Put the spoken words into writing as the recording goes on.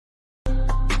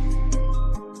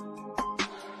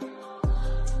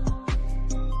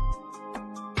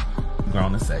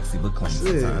grown and sexy, but clean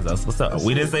sometimes. That's what's up.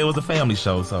 We didn't say it was a family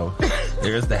show, so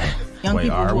there's that. Wait,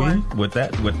 are we with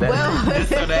that? Well,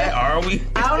 this or that? Are we?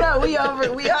 I don't know. We all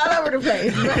over the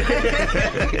place.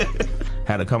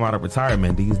 Had to come out of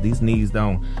retirement. These knees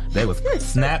they was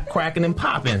snap, cracking, and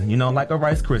popping, like a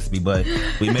Rice Krispie. But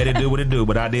we made it do what it do.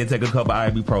 But I did take a couple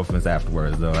ibuprofens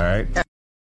afterwards, though. All right.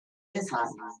 It's hot.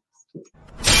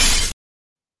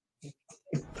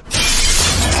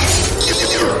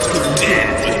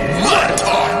 Mud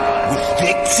Talk with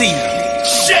Big T,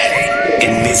 Shae,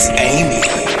 and Miss Amy.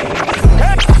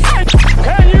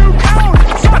 Can you count,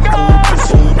 suckers?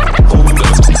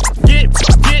 Get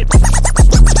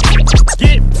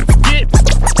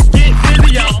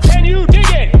busy, y'all. Can you dig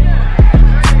it?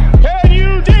 Can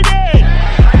you dig it?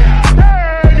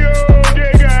 Can you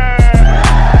dig it?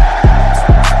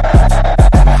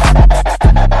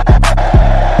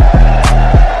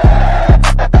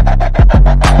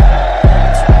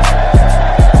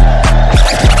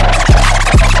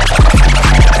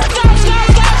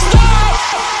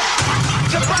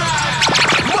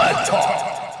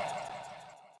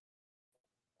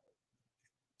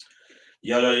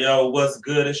 Yo, what's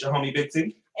good? It's your homie Big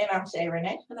T. And I'm Shae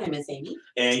Renee. And I'm Miss Amy.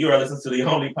 And you are listening to the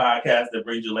only podcast that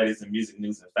brings you latest in music,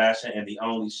 news, and fashion, and the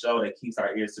only show that keeps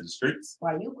our ears to the streets.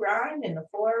 While you grind in the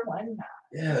 419.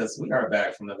 Yes, we are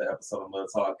back from another episode of Mud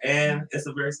Talk, and it's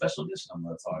a very special edition of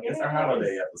Mud Talk. Yes. It's our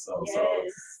holiday episode, so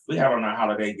we have on our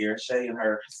holiday gear. Shae and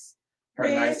her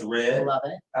nice red.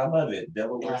 I love it.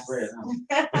 Devil wears red.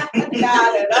 Huh?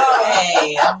 Not at all.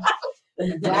 Hey.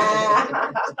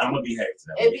 Wow. I'm gonna behave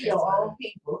today. It be your own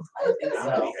people. I'm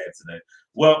gonna behave today.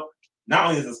 Well, not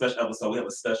only is it a special episode, we have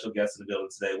a special guest in the building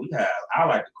today. We have, I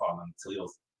like to call him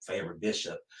Toledo's favorite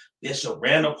bishop. Bishop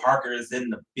Randall Parker is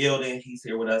in the building. He's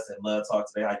here with us at Mud Talk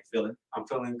today. How you feeling? I'm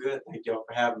feeling good. Thank y'all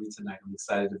for having me tonight. I'm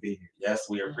excited to be here. Yes,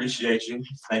 we appreciate you.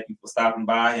 Thank you for stopping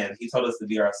by. And he told us to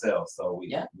be ourselves, so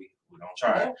we don't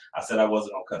try. Yeah. I said I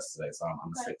wasn't gonna cuss today, so I'm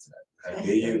gonna stick to that.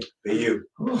 Okay? Be you.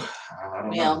 I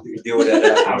don't know. You deal with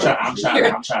that. I'm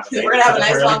trying to. We're gonna have a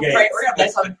nice long prayer. We're gonna have a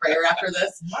nice long prayer after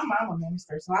this. My mom a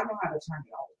minister, so I know how to turn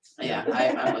it off. Yeah,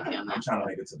 I'm with you on that. I'm trying to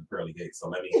make it to the pearly gate, so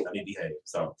let me behave.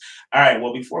 So, all right.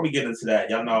 Well, before we get into that,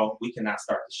 y'all know we cannot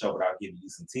start the show without giving you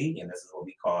some tea, and this is what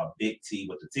we call Big T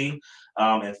with the T.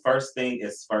 And first thing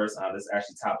is first. This is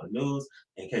actually top of the news.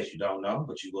 In case you don't know,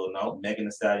 but you will know, Megan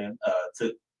Thee Stallion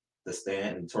took the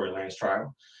stand in Tory Lanez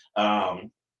trial.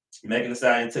 Megan Thee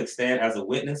Stallion took stand as a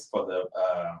witness for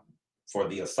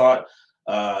the assault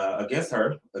against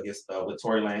with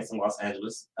Tory Lanez in Los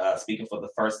Angeles, speaking for the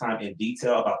first time in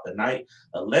detail about the night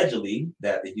allegedly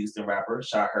that the Houston rapper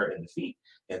shot her in the feet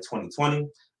in 2020.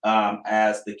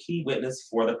 As the key witness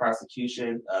for the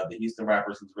prosecution, the Houston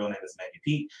rapper, whose real name is Megan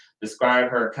Pete,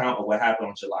 described her account of what happened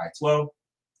on July 12th,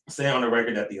 saying on the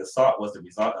record that the assault was the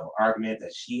result of an argument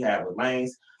that she had with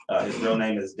Lanez. His real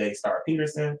name is Daystar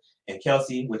Peterson, and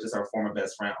Kelsey, which is her former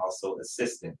best friend, also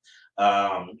assistant.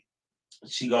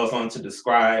 She goes on to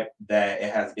describe that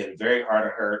it has been very hard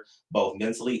on her, both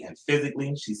mentally and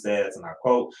physically. She says, and I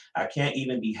quote, "I can't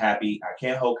even be happy. I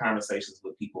can't hold conversations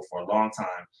with people for a long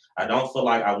time. I don't feel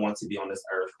like I want to be on this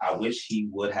earth. I wish he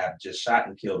would have just shot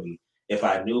and killed me if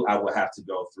I knew I would have to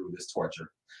go through this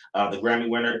torture." The Grammy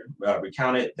winner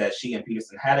recounted that she and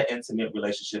Peterson had an intimate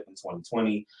relationship in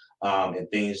 2020, and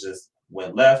things just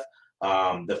went left.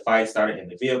 The fight started in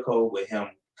the vehicle with him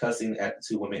cussing at the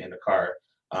two women in the car,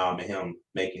 and him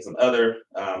making some other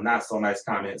not so nice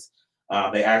comments.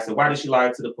 They asked her, why did she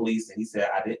lie to the police? And she said,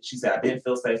 I didn't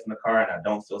feel safe in the car and I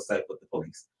don't feel safe with the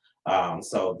police.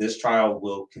 So this trial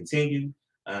will continue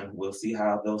and we'll see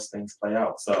how those things play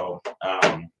out. So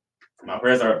my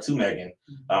prayers are up to Megan,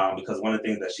 because one of the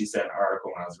things that she said in the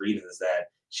article when I was reading is that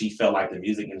she felt like the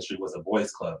music industry was a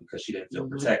boys club because she didn't feel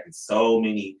protected. So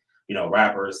many,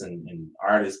 rappers and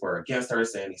artists were against her,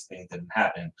 saying these things didn't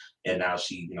happen. And now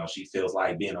she feels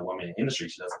like being a woman in the industry,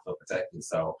 she doesn't feel protected.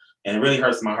 So, and it really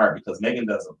hurts my heart because Megan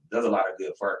does a lot of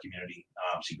good for our community.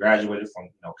 She graduated from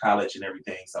college and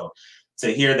everything. So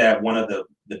to hear that one of the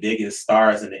biggest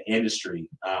stars in the industry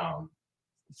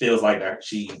feels like that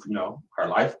she, her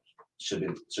life should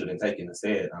have been taken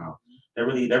instead. That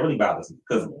really bothers me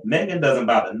because Megan doesn't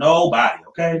bother nobody.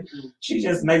 Okay, she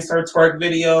just makes her twerk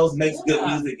videos, makes good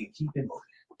music, and keep it moving.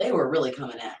 They were really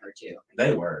coming at her too.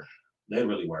 They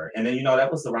really were. And then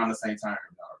that was around the same time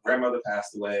her grandmother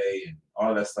passed away, and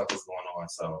all of that stuff was going on.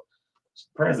 So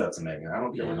prayers up to Megan. I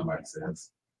don't care what nobody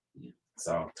says.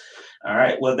 So, all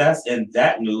right. Well, that's in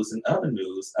that news. And other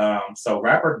news, so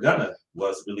rapper Gunna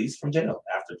was released from jail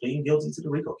after pleading guilty to the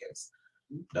RICO case.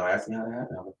 Don't ask me how that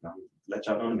happened. I'll let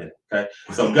y'all know in a minute. Okay.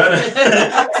 So Gunner,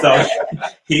 so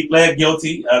he pled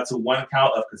guilty to one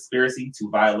count of conspiracy to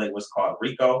violate what's called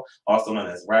RICO, also known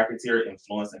as racketeer,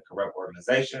 influence, and corrupt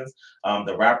organizations.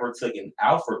 The rapper took an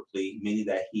Alford plea, meaning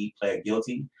that he pled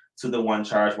guilty to the one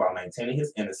charge while maintaining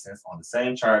his innocence on the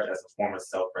same charge as a form of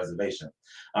self-preservation.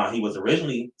 He was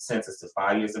originally sentenced to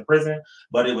 5 years in prison,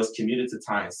 but it was commuted to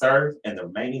time served, and the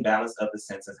remaining balance of the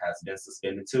sentence has been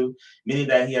suspended too, meaning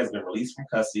that he has been released from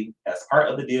custody. As part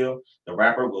of the deal, the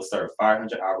rapper will serve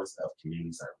 500 hours of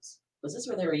community service. Was this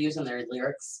where they were using their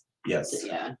lyrics? Yes.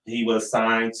 Yeah. He was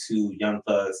signed to Young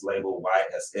Thug's label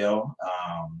YSL.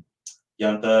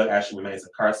 Young Thug actually remains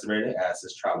incarcerated as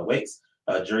his trial awaits.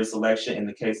 Jury selection in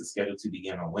the case is scheduled to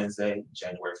begin on Wednesday,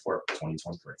 January 4th,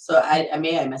 2023. So I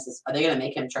missed this. Are they going to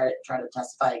make him try to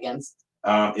testify against?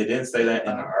 It didn't say that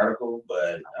in the article,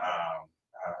 but I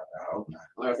hope not. I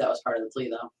wonder if that was part of the plea,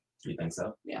 though. You think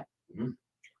so? Yeah. Mm-hmm.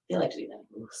 They like to do that.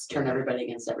 Turn everybody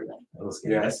against everybody. It was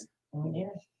yes. Yeah.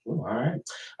 Ooh, all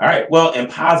right. Well, in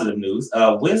positive news,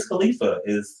 Wiz Khalifa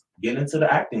is getting into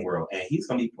the acting world, and he's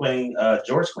going to be playing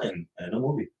George Clinton in a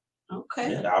movie.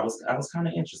 Okay. Yeah, I was kind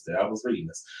of interested. I was reading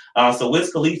this. So Wiz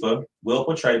Khalifa will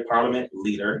portray Parliament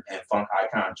leader and funk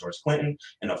icon George Clinton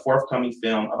in a forthcoming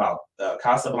film about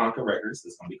Casablanca Records.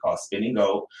 It's going to be called Spinning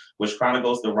Gold, which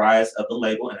chronicles the rise of the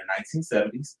label in the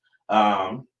 1970s.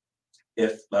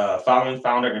 Following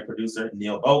founder and producer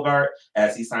Neil Bogart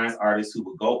as he signs artists who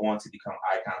will go on to become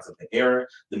icons of the era.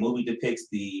 The movie depicts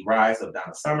the rise of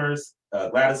Donna Summers,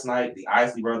 Gladys Knight, the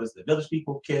Isley Brothers, the Village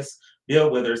People, Kiss,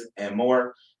 Bill Withers, and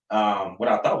more. What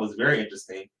I thought was very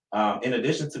interesting, in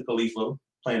addition to Khalifa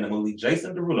playing the movie,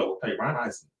 Jason Derulo will play Ron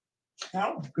Isley.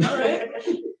 Oh, all right.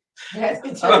 That's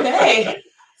good. Okay.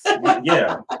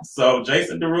 Yeah, so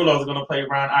Jason Derulo is going to play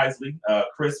Ron Isley.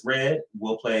 Chris Redd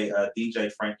will play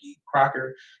DJ Frankie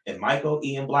Crocker, and Michael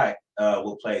Ian Black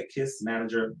will play Kiss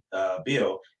manager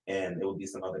Bill, and it will be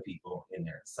some other people in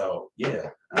there. So yeah,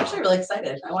 I'm actually really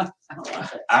excited. I want to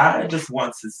watch it. I just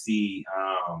want to see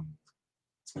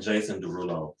Jason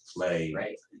Derulo play.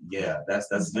 Right. Yeah,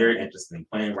 that's very interesting.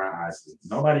 Playing Ron Isley.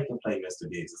 Nobody can play Mr.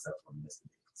 Biggs except for Mr.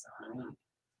 Biggs.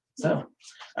 So,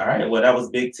 all right. Well, that was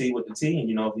Big T with the T, and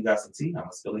if you got some tea, I'm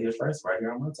gonna spill it here first, right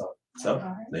here on my talk. So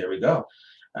there we go.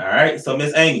 All right. So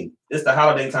Miss Amy, it's the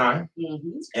holiday time,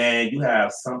 and you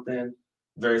have something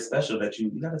very special that you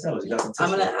got to tell us. You got some tips.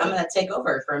 I'm gonna take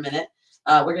over for a minute.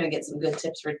 We're gonna get some good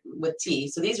tips with tea.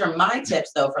 So these are my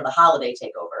tips though for the holiday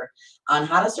takeover on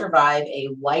how to survive a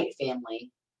white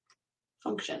family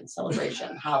function,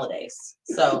 celebration, holidays.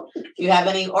 So if you have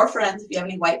any, or friends, if you have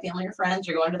any white family or friends,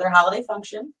 you're going to their holiday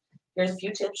function. Here's a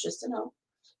few tips just to know.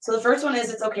 So the first one is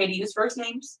it's okay to use first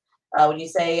names. When you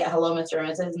say hello, Mr. and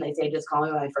Mrs., and they say just call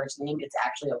me by my first name, it's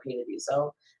actually okay to do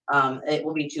so. It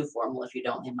will be too formal if you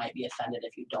don't. They might be offended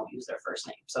if you don't use their first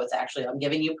name. So it's actually, I'm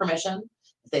giving you permission.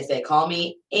 If they say call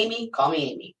me Amy, call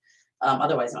me Amy.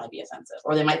 Otherwise, it might be offensive.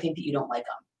 Or they might think that you don't like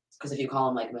them. Because if you call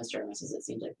them like Mr. and Mrs., it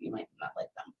seems like you might not like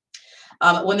them.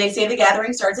 When they say the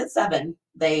gathering starts at 7,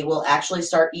 they will actually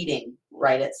start eating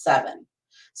right at 7.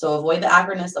 So avoid the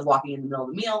awkwardness of walking in the middle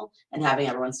of the meal and having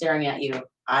everyone staring at you.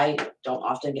 I don't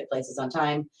often get places on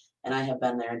time, and I have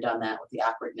been there and done that with the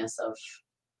awkwardness of,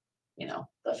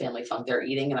 the family funk. They're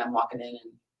eating and I'm walking in,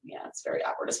 and yeah, it's very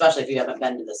awkward, especially if you haven't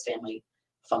been to this family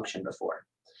function before.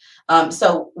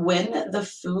 So when the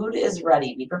food is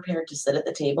ready, be prepared to sit at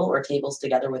the table or tables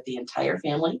together with the entire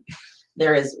family.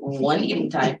 There is one eating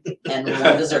time and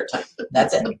one dessert time.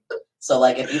 That's it. So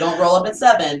like if you don't roll up at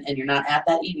 7 and you're not at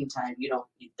that eating time,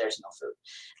 there's no food.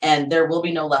 And there will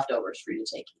be no leftovers for you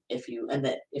to take if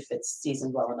it's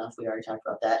seasoned well enough. We already talked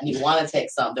about that. And you want to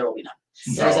take some, there will be none.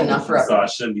 There's enough for everyone. So I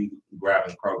shouldn't be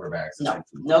grabbing Kroger bags. No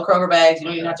Kroger bags. You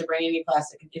don't even have to bring any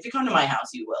plastic. If you come to my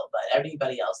house, you will, but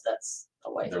everybody else, that's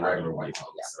a white house. The regular white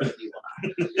house. Yeah, you will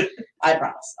not. I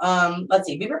promise. Let's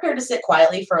see. Be prepared to sit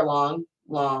quietly for a long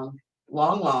time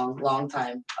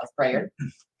of prayer,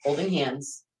 holding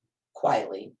hands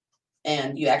quietly.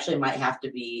 And you actually might have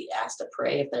to be asked to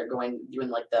pray if they're doing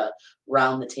like the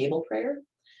round the table prayer.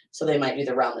 So they might do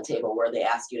the round the table where they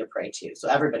ask you to pray too. So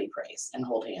everybody prays and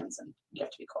hold hands, and you have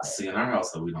to be quiet. See, in our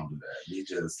house, we don't do that. We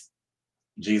just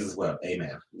Jesus wept,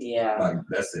 amen. Yeah. Like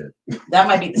that's it. That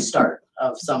might be the start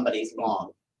of somebody's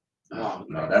long.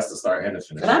 No, that's the start and the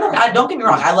finish. And I don't get me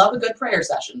wrong, I love a good prayer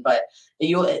session, but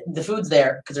the food's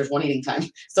there because there's one eating time,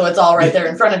 so it's all right there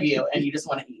in front of you, and you just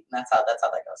want to eat, and that's how that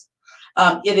goes.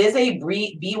 It is a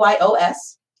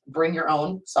BYOS, bring your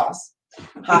own sauce,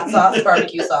 hot sauce,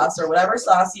 barbecue sauce, or whatever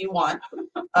sauce you want.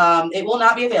 It will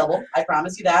not be available, I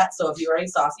promise you that. So if you are a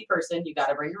saucy person, you got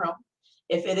to bring your own.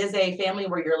 If it is a family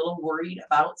where you're a little worried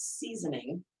about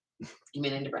seasoning, you may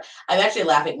need to. I'm actually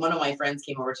laughing. One of my friends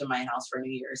came over to my house for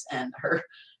New Year's, and her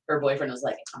boyfriend was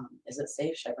like, "Is it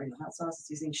safe? Should I bring the hot sauce and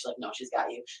seasoning?" She's like, "No, she's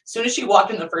got you." As soon as she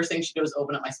walked in, the first thing she did was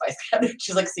open up my spice cabinet.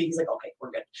 She's like, "See," he's like, "Okay,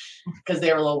 we're good," because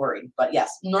they were a little worried. But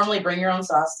yes, normally bring your own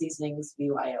sauce, seasonings,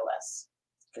 BYOS,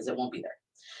 because it won't be there.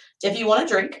 If you want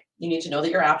to drink, you need to know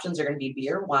that your options are going to be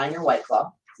beer, wine, or White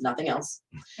Claw. Nothing else.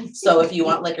 So if you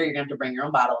want liquor, you're going to have to bring your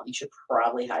own bottle, and you should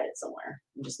probably hide it somewhere.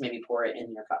 And just maybe pour it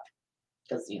in your cup,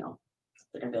 because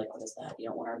they're gonna be like, "What is that? You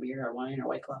don't want our beer or wine or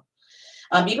White Claw."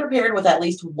 Be prepared with at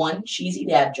least one cheesy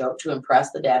dad joke to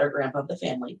impress the dad or grandpa of the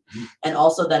family, and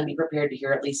also then be prepared to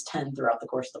hear at least 10 throughout the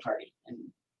course of the party. And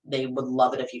they would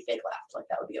love it if you fake laughed. Like,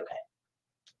 that would be okay.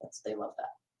 They love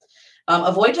that.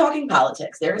 Avoid talking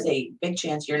politics. There is a big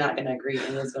chance you're not going to agree,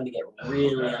 and it's going to get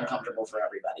really uncomfortable for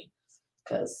everybody,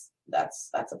 because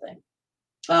that's a thing.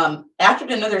 After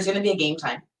dinner, there's going to be a game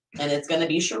time. And it's going to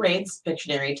be charades,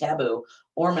 Pictionary, Taboo,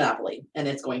 or Monopoly. And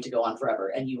it's going to go on forever,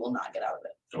 and you will not get out of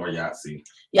it. Or Yahtzee.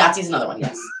 Yahtzee's another one,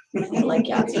 yes. I like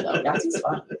Yahtzee, though. Yahtzee's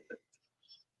fun.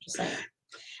 Just saying.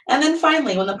 And then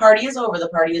finally, when the party is over, the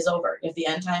party is over. If the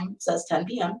end time says 10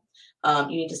 p.m.,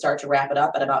 you need to start to wrap it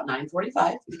up at about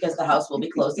 9:45, because the house will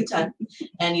be closed at 10.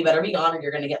 And you better be gone, or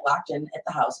you're going to get locked in at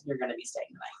the house, and you're going to be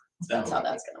staying the night. That's how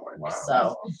that's going to work. Wow.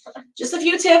 So just a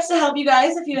few tips to help you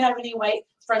guys if you have any white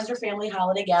friends or family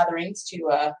holiday gatherings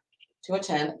to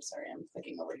attend. I'm sorry, I'm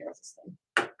clicking over here with this thing.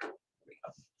 There we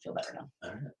go. Feel better now.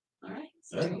 All right.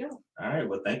 So there you go. All right.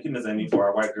 Well, thank you, Ms. Amy, for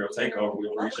our white girl takeover. We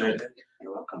appreciate it.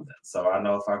 You're welcome. So I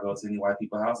know if I go to any white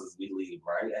people's houses, we leave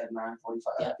right at 9:45.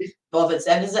 Yeah. Well, if it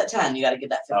ends at 10, you got to get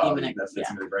that 15 minute. That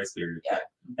 15-minute grace period. Yeah.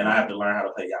 And I have to learn how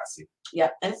to play Yahtzee. Yeah,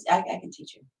 and I can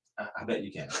teach you. I bet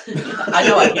you can. I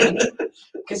know I can,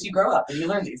 because you grow up and you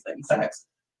learn these things. Thanks.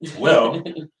 Well,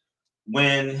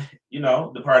 when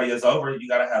the party is over, you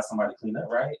got to have somebody clean up,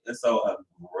 right? And so a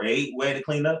great way to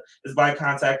clean up is by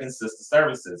contacting Sister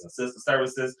Services. And Sister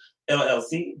Services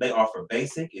LLC, they offer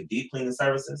basic and deep cleaning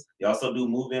services. They also do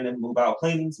move-in and move-out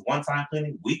cleanings, one-time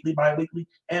cleaning, weekly, bi-weekly,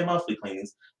 and monthly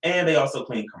cleanings. And they also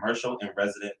clean commercial and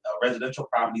residential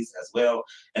properties as well.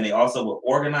 And they also will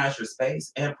organize your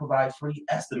space and provide free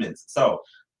estimates. So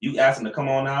you ask them to come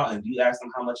on out, and you ask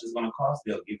them how much it's going to cost,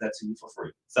 they'll give that to you for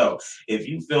free. So if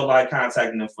you feel like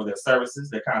contacting them for their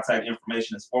services, their contact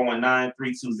information is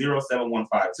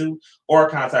 419-320-7152, or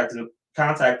contact them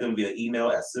via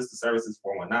email at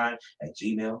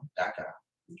sisterservices419@gmail.com.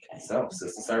 Okay. So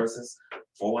Sister Services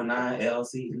 419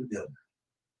 LLC in the building.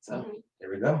 So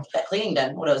there we go. That cleaning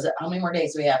done. What is it? How many more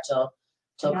days do we have till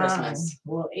Christmas?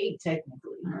 Well, 8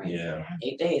 technically. All right. Yeah.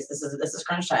 8 days. This is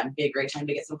crunch time. It'd be a great time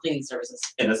to get some cleaning services.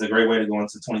 And it's a great way to go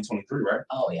into 2023, right?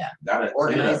 Oh yeah. Got it.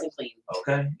 Organize and clean.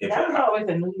 Okay. That was always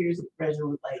a New Year's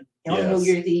resolution. Like on New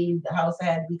Year's Eve, the house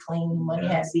had to be clean. Money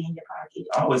had to be in your pocket.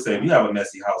 I always say, if you have a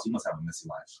messy house, you must have a messy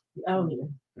life. Oh yeah.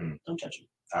 Don't judge me.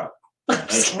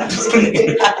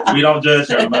 We don't judge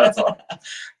here. All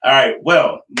right.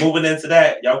 Well, moving into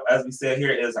that, y'all, as we said,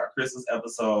 here is our Christmas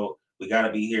episode. We got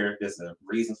to be here. There's a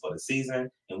reason for the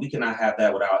season, and we cannot have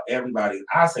that without everybody.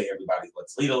 I say everybody, but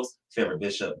Toledo's favorite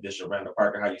bishop, Bishop Randall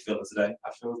Parker. How you feeling today?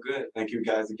 I feel good. Thank you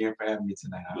guys again for having me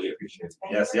tonight. I really appreciate it.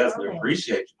 Yes, we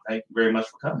appreciate you. Thank you very much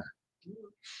for coming.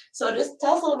 So just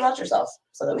tell us a little about yourself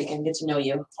so that we can get to know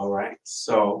you. All right.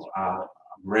 So I'm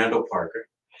Randall Parker,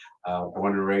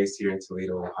 born and raised here in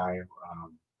Toledo, Ohio.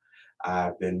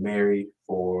 I've been married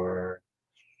for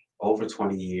over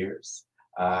 20 years.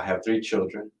 I have 3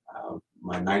 children.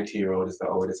 My 19-year-old is the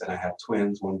oldest, and I have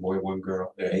twins, 1 boy, 1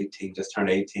 girl. They're 18, just turned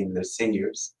 18. They're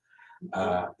seniors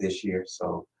this year.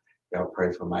 So y'all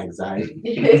pray for my anxiety.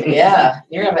 Yeah,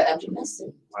 you're gonna have an empty nest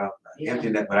soon. Well, empty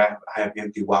net, but I have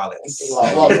empty wallets.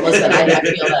 Well, listen, I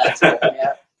feel that. So,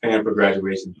 yeah. Paying for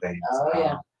graduation things. Oh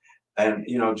yeah. And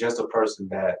just a person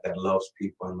that loves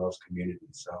people and loves community.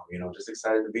 So just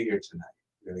excited to be here tonight.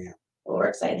 Really am. Well, we're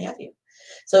excited to have you.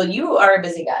 So you are a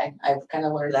busy guy. I've kind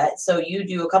of learned that. So you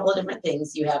do a couple of different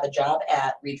things. You have a job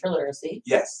at Read for Literacy.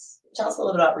 Yes. Tell us a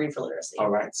little bit about Read for Literacy. All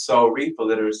right. So Read for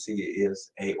Literacy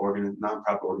is a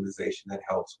nonprofit organization that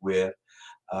helps with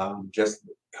just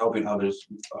helping others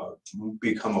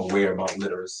become aware about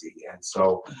literacy. And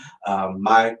so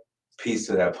my piece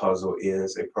of that puzzle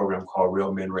is a program called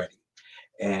Real Men Ready.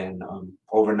 And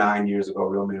over 9 years ago,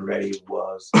 Real Men Ready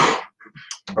was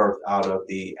birthed out of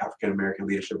the African American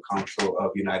Leadership Council of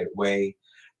United Way,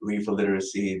 Read for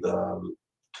Literacy, the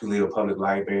Toledo Public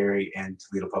Library, and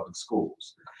Toledo Public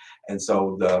Schools. And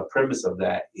so the premise of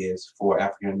that is for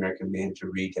African American men to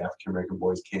read to African American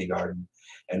boys kindergarten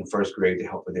and first grade to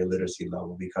help with their literacy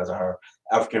level, because our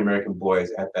African American boys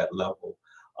at that level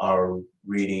are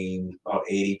reading about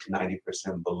 80 to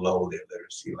 90% below their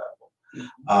literacy level.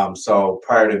 So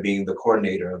prior to being the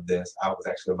coordinator of this, I was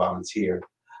actually a volunteer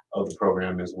of the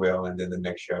program as well. And then the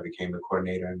next year I became the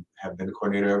coordinator and have been the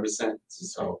coordinator ever since.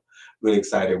 So really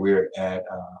excited. We're at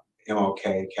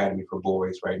MLK Academy for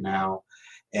Boys right now.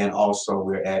 And also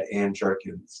we're at Ann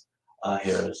Jerkins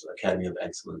Harris Academy of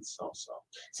Excellence also.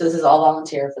 So this is all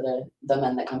volunteer for the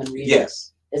men that come and read?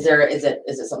 Yes. Is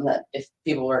it something that if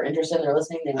people are interested and they're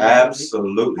listening, they want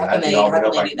Absolutely. How can they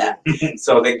do that?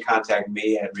 So they can contact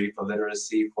me at Read for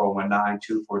Literacy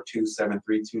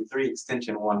 419-242-7323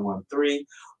 extension 113,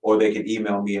 or they can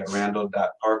email me at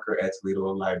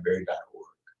randall.parker@toledolibrary.org.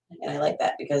 And I like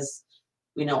that because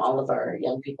we know all of our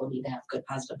young people need to have good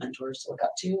positive mentors to look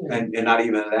up to. And not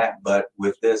even that, but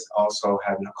with this also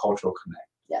having a cultural connect.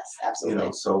 Yes,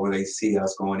 absolutely. So when they see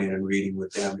us going in and reading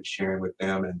with them and sharing with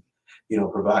them and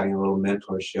providing a little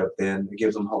mentorship, then it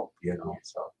gives them hope,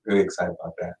 so really excited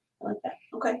about that. I like that.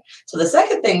 Okay. So the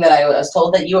second thing that I was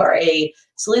told that you are a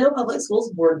Toledo Public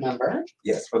Schools board member.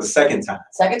 Yes, for the second time.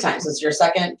 Second time. So it's your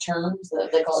second term,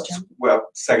 they call it term? Well,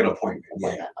 second appointment.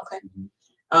 Yeah. Okay.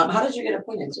 How did you get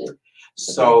appointed to?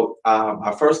 So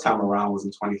our first time around was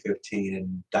in 2015,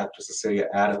 and Dr. Cecilia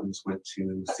Adams went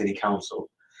to City Council.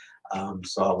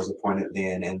 So I was appointed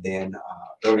then, and then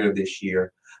earlier this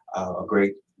year, a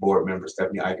great board member,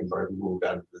 Stephanie Eichenberg, moved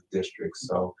out of the district,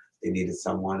 so they needed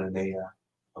someone, and they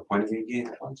appointed me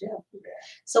again.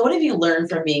 So what have you learned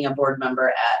from being a board member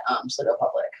at Toledo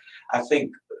Public? I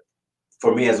think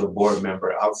for me as a board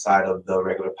member, outside of the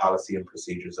regular policy and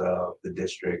procedures of the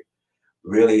district,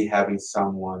 really having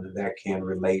someone that can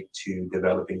relate to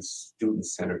developing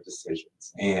student-centered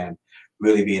decisions and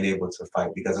really being able to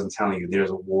fight, because I'm telling you, there's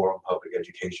a war on public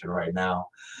education right now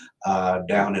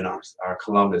down in our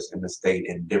Columbus in the state,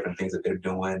 and different things that they're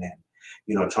doing, and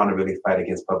trying to really fight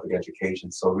against public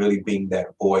education. So really being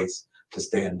that voice to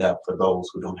stand up for those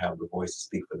who don't have the voice to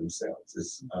speak for themselves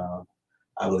is,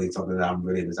 I believe, something that I'm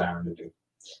really desiring to do.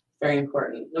 Very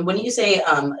important. And when you say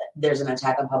there's an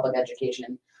attack on public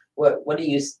education, what do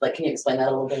you like? Can you explain that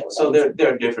a little bit? So there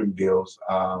are different bills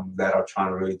that are trying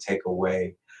to really take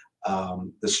away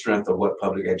the strength of what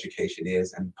public education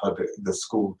is, and public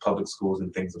schools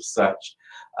and things of such,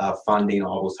 funding,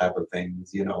 all those type of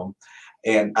things,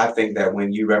 And I think that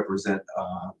when you represent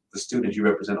the students, you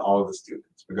represent all of the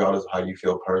students, regardless of how you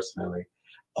feel personally.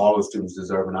 All the students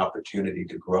deserve an opportunity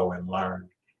to grow and learn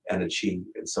and achieve.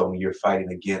 And so when you're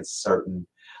fighting against certain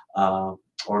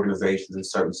organizations and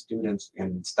certain students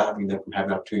and stopping them from having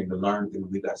the opportunity to learn, then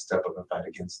we've got to step up and fight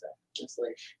against that.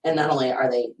 Absolutely. And not only are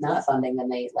they not funding, then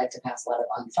they like to pass a lot of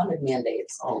unfunded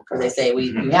mandates where they say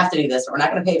we have to do this, but we're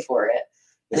not going to pay for it.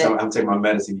 I'm taking my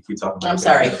medicine. You keep talking about I'm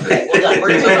sorry. Okay, well done. We're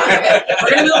gonna move on. Okay.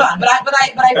 We're gonna move on. But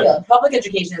I feel public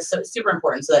education is super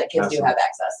important so that kids do have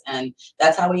access, and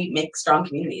that's how we make strong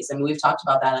communities. And we've talked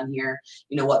about that on here.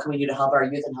 What can we do to help our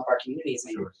youth and help our communities?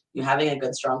 I mean, having a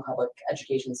good, strong public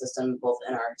education system, both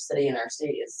in our city and our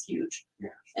state, is huge. Yeah.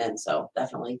 And so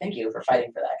definitely thank you for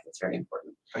fighting for that. It's very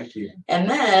important. Thank you. And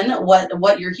then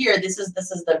what you're here, this is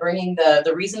the bringing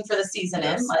the reason for the season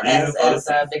in, as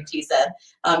Big T said.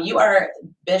 You are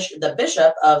the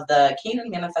bishop of the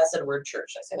Canaan Manifested Word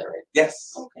Church. Did I say that right?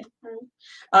 Yes. Okay.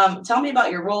 All right. Tell me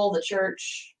about your role, the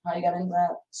church, how you got into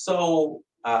that. So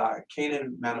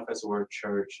Canaan Manifested Word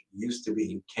Church used to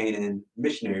be Canaan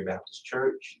Missionary Baptist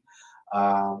Church,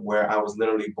 where I was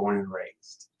literally born and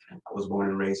raised. I was born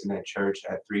and raised in that church.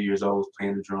 At 3 years old,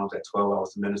 playing the drums. At 12, I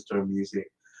was a minister of music,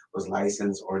 was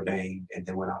licensed, ordained, and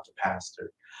then went out to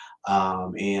pastor.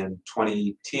 In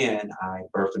 2010, I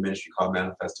birthed a ministry called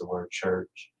Manifested Word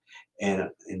Church. And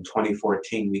in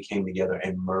 2014, we came together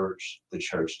and merged the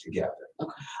church together.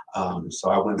 Okay. So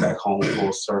I went back home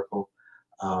full circle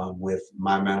with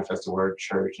my Manifested Word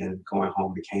Church, and going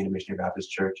home to Canaan Missionary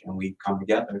Baptist Church, and we've come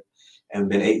together and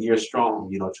been 8 years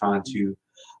strong, trying to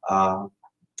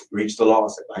reach the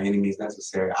lost by any means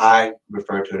necessary. I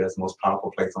refer to it as the most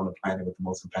powerful place on the planet with the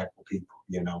most impactful people,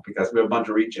 because we're a bunch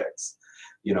of rejects.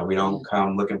 We don't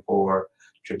come looking for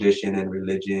tradition and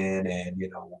religion. And,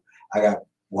 I got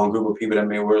one group of people that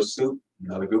may wear a suit,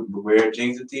 another group will wear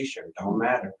jeans and t-shirt. Don't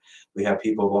matter. We have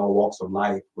people of all walks of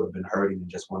life who have been hurting and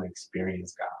just want to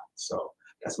experience God. So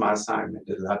that's my assignment,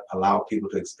 to allow people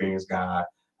to experience God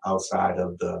outside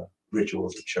of the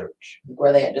rituals of church.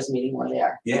 Where they just meeting where they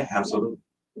are. Yeah, absolutely.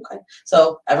 Okay.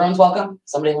 So everyone's welcome.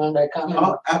 Somebody wanted to come in?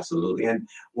 Oh, absolutely. And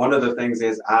one of the things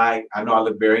is I know I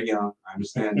look very young. I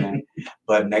understand that.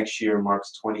 But next year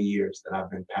marks 20 years that I've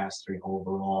been pastoring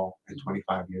overall, and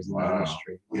 25 years in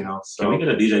ministry. So can we get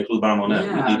a DJ Clue bomb on that?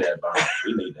 Yeah. We need that bomb.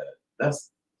 We need that.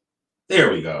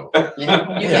 There we go. You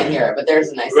can't hear it, but there's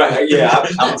a nice. Right, yeah,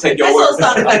 I'm gonna take your Nice word. little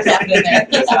sound effects happening there.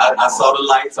 Yes, I saw the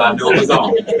light, so I knew it was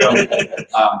on.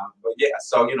 But yeah,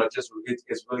 so just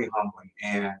it's really humbling,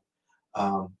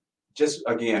 and just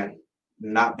again,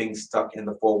 not being stuck in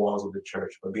the four walls of the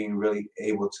church, but being really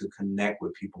able to connect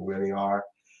with people where they are.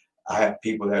 I have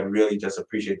people that really just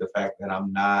appreciate the fact that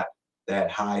I'm not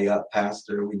that high up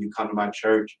pastor. When you come to my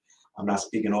church, I'm not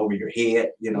speaking over your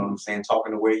head. You know what I'm saying?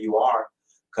 Talking to where you are,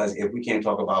 because if we can't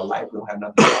talk about life, we don't have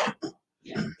nothing to talk about.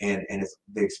 Yeah. And it's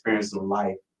the experience of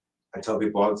life. I tell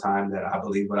people all the time that I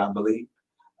believe what I believe.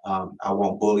 I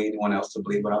won't bully anyone else to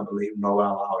believe what I believe, nor will I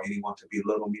allow anyone to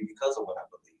belittle me because of what I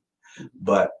believe.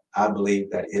 But I believe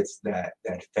that it's that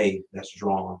faith that's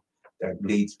drawn that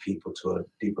leads people to a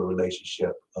deeper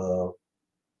relationship of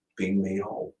being made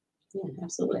whole. Yeah,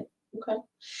 absolutely. Okay.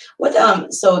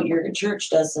 What so your church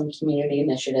does some community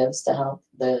initiatives to help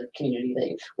the community that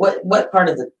you what part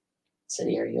of the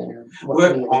city are you in? Or We're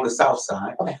community? on the south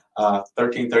side, Okay.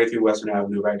 1333 Western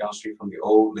Avenue, right down the street from the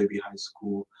old Libby High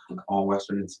School on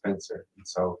Western and Spencer. And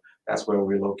so that's where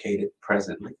we're located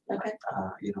presently. Okay.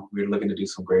 We're looking to do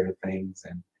some greater things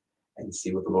and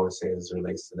see what the Lord says as it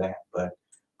relates to that.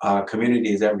 But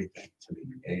community is everything to me.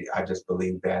 And I just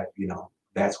believe that,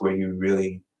 that's where you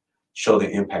really show the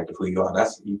impact of who you are.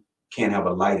 You can't have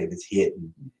a light if it's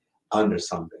hidden under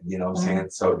something, you know what I'm saying?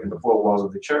 So in the four walls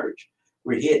of the church,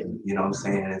 we're hidden, you know what I'm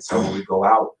saying? And so when we go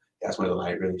out, that's when the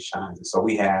light really shines. And so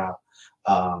we have,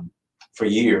 for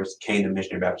years, Canaan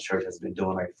Missionary Baptist Church has been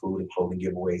doing like food and clothing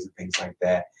giveaways and things like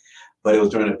that. But it was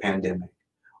during the pandemic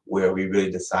where we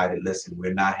really decided, listen,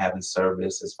 we're not having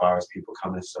service as far as people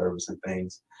coming to service and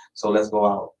things. So let's go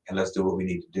out and let's do what we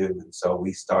need to do. And so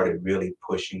we started really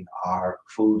pushing our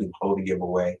food and clothing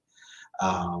giveaway.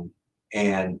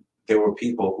 And there were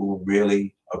people who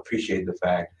really appreciated the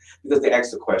fact, because they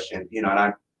asked the question,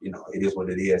 it is what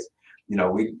it is.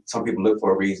 Some people look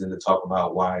for a reason to talk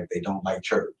about why they don't like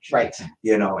church. Right.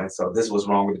 And so this was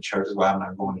wrong with the church, is why I'm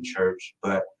not going to church.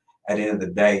 But at the end of the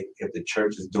day, if the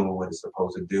church is doing what it's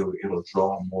supposed to do, it'll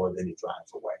draw more than it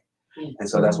drives away. Mm-hmm. And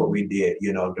so that's what we did,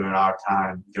 during our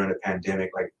time, during the pandemic,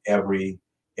 like every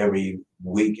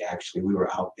week, actually, we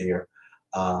were out there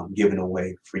giving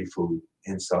away free food.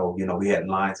 And so, we had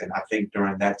lines. And I think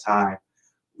during that time,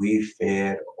 we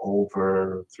fed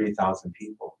over 3,000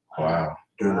 people. Wow.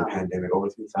 During the pandemic, over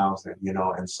 3,000,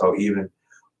 and so even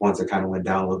once it kind of went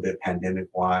down a little bit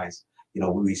pandemic-wise,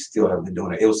 we still have been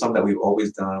doing it. It was something that we've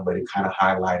always done, but it kind of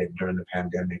highlighted during the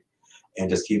pandemic and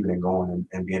just keeping it going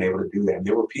and being able to do that. And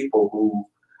there were people who,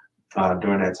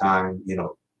 during that time,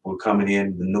 were coming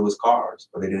in the newest cars,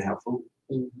 but they didn't have food,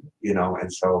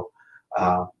 and so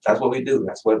that's what we do.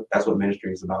 That's what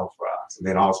ministry is about for us. And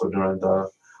then also during the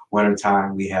winter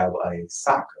time, we have a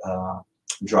sock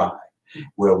drive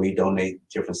where we donate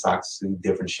different socks to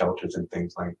different shelters and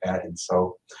things like that. And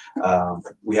so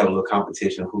we have a little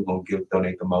competition of who's going to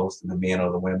donate the most, and the men or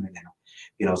the women. And,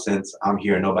 since I'm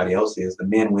here and nobody else is, the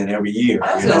men win every year.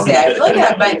 I was going to say, I feel like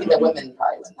that might be the women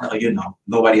probably.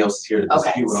 Nobody else is here to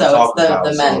dispute what I'm so talking it's about.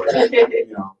 the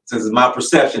men. Since it's my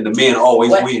perception, the men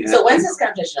always win. So when's this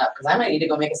competition up? Because I might need to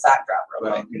go make a sock drop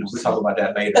real quick. We'll talk about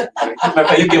that later.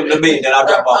 You give them to me, then I'll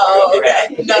drop off. Oh,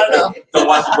 okay. No. Don't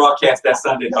watch the broadcast that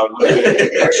Sunday.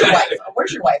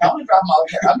 Where's your wife? I want to drop them all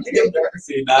here. I'm going to give them to her.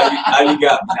 See, now you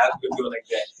got me. Now we'll do it like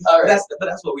that. All right. But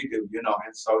that's what we do,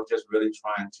 and so just really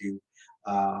trying to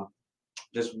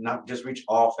just reach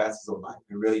all facets of life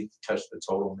and really touch the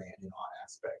total man in all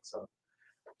aspects. So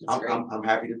I'm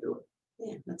happy to do it.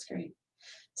 Yeah, that's great.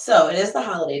 So it is the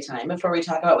holiday time. Before we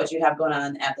talk about what you have going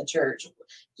on at the church,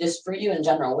 just for you in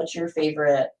general, what's your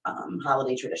favorite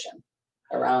holiday tradition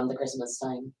around the Christmas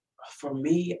time? For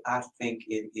me, I think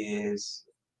it is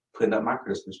putting up my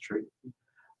Christmas tree,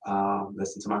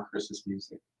 listen to my Christmas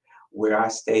music. Where I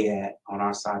stay at on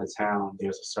our side of town,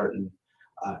 there's a certain,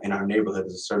 in our neighborhood,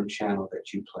 there's a certain channel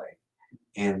that you play.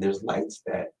 And there's lights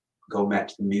that go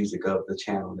match the music of the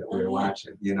channel that we're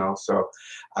watching, So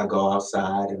I go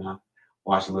outside and I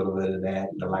watch a little bit of that,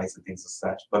 and the lights and things and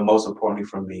such. But most importantly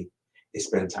for me is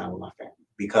spending time with my family,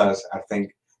 because I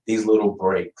think these little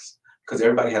breaks, because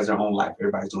everybody has their own life,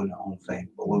 everybody's doing their own thing.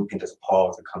 But when we can just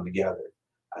pause and come together,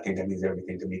 I think that means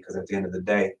everything to me, because at the end of the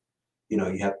day, you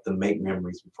have to make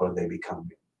memories before they become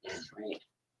memories. Right.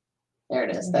 There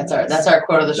it is. That's our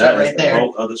quote of the show right there.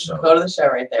 Quote of the show. Quote of the show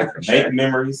right there for sure. Make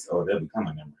memories, or they'll become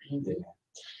a memory. Mm-hmm.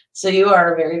 So you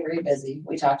are very, very busy.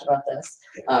 We talked about this.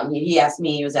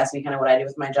 He was asking me kind of what I do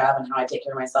with my job and how I take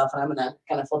care of myself, and I'm going to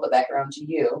kind of flip it back around to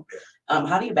you.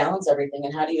 How do you balance everything,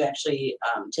 and how do you actually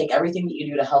take everything that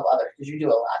you do to help others? Because you do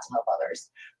a lot to help others.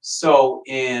 So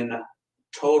in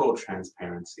total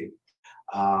transparency,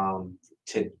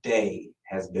 Today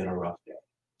has been a rough day.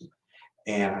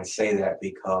 And I say that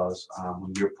because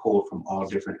when you're pulled from all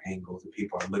different angles and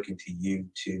people are looking to you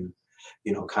to,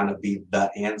 kind of be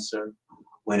the answer,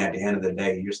 when at the end of the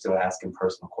day, you're still asking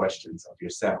personal questions of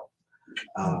yourself.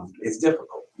 It's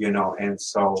difficult, and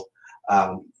so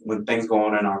when things go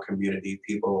on in our community,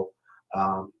 people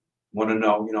want to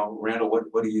know, Randall,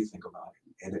 what do you think about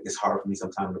it? And it's hard for me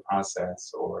sometimes to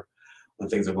process, or when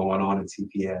things are going on in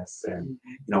TPS, and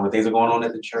when things are going on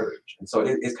at the church. And so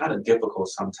it's kind of difficult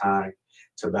sometimes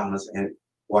to balance. And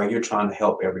while you're trying to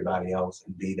help everybody else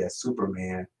and be that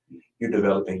Superman, you're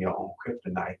developing your own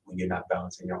kryptonite when you're not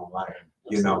balancing your own life,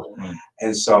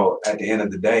 And so at the end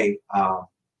of the day,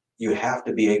 you have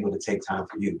to be able to take time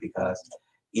for you, because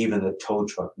even the tow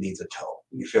truck needs a tow.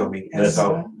 You feel me? And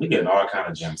so we're getting all kind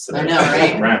of gems today. I know,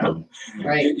 right? Random.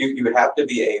 Right. You have to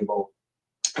be able,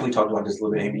 and we talked about this a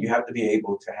little bit, Amy, you have to be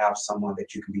able to have someone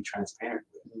that you can be transparent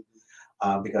with.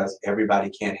 Because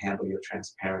everybody can't handle your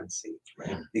transparency.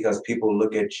 Right. Because people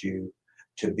look at you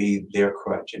to be their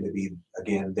crutch and to be,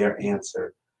 again, their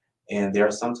answer. And there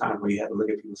are some times where you have to look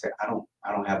at people and say, I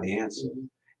don't have the answer.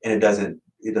 And it doesn't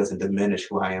diminish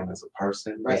who I am as a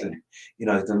person. Right. It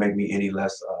doesn't make me any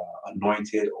less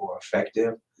anointed or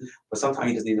effective. But sometimes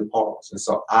you just need to pause. And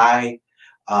so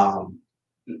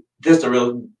just a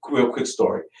real quick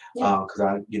story, because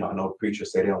I know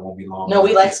preachers say they don't want to be long. No,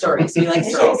 we like stories. We like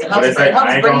stories. It helps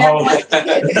I ain't bring gonna that hold point.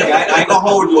 I ain't gonna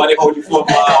hold you. I didn't hold you for a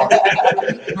while.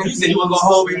 You said you weren't gonna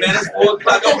hold me, man. It's 4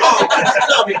 o'clock.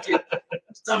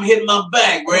 Stop hitting my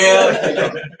back,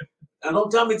 man. And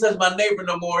don't tell me to touch my neighbor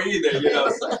no more either.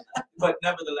 But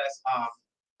nevertheless,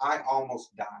 I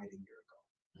almost died a year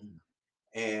ago,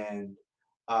 and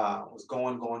was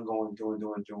going,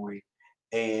 doing,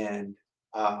 and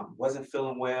wasn't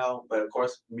feeling well. But of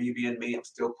course, me being me, I'm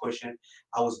still pushing.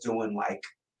 I was doing like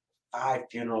 5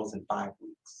 funerals in 5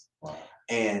 weeks. Wow.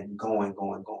 And going,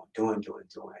 doing.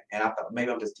 And I thought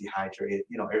maybe I'm just dehydrated.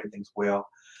 Everything's well.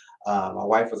 My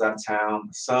wife was out of town.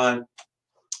 My son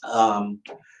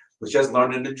was just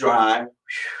learning to drive.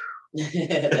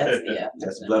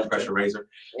 That's a blood pressure raiser.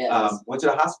 Yes. Went to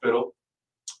the hospital,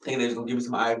 thinking they was gonna give me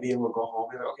some IV and we'll go home.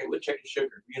 They're like, okay, we'll check your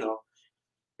sugar.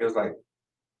 It was like,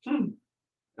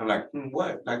 I'm like,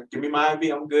 what? Like, give me my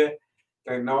IV, I'm good.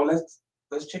 Like, no,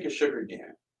 let's check your sugar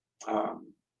again.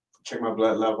 Check my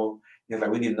blood level. He's like,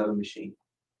 we need another machine.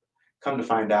 Come to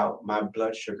find out, my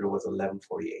blood sugar was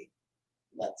 1148.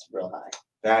 That's real high.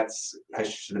 I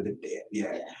should have been dead.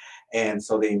 Yeah. And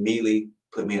so they immediately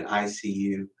put me in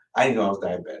ICU. I didn't know I was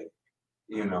diabetic.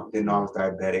 Didn't know I was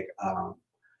diabetic.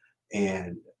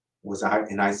 And was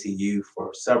in ICU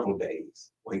for several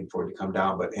days, waiting for it to come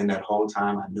down. But in that whole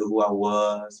time, I knew who I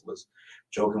was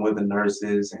joking with the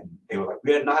nurses, and they were like,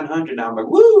 we're at 900 now. I'm like,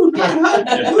 woo,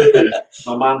 900. Woo.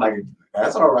 My mom like,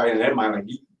 that's all right. And their mind like,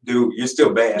 dude, you're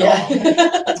still bad. Yeah.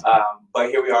 But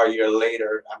here we are a year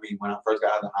later. I mean, when I first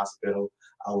got out of the hospital,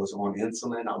 I was on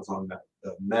insulin. I was on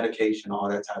the medication, all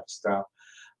that type of stuff.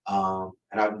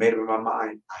 And I made up in my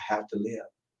mind, I have to live.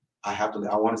 I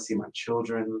want to see my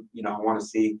children. I want to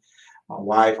see my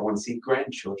wife. I want to see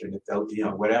grandchildren, if they'll,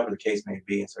 whatever the case may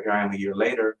be. And so here I am a year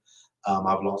later.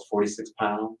 I've lost 46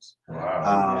 pounds.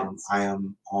 Wow. I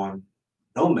am on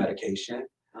no medication,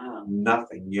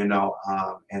 nothing,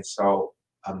 and so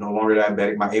I'm no longer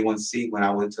diabetic. My A1C when I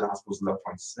went to the hospital was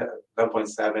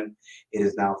 11.7. It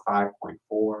is now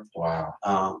 5.4.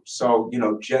 Wow. So,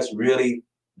 just really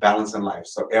balancing life.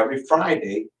 So every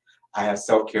Friday, I have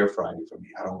self-care Friday for me.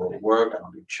 I don't go to work. I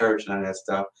don't do church, none of that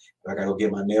stuff. If I got to go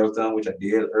get my nails done, which I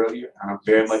did earlier. I'm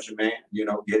very much a man,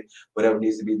 get whatever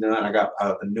needs to be done. I got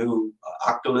the new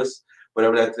Oculus,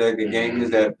 whatever the game is,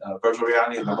 that virtual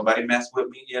reality, and nobody mess with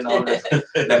me,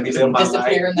 let me live my life.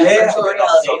 Disappear in that virtual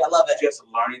reality. So I love it. just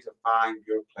learning to find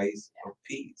your place of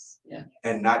peace. Yeah.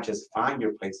 And not just find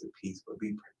your place of peace, but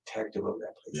be protective of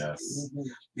that place of peace.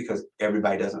 Because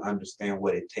everybody doesn't understand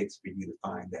what it takes for you to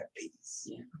find that peace.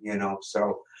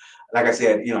 So like I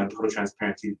said, in total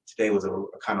transparency, today was a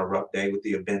kind of rough day with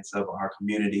the events of our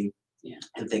community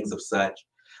and things of such.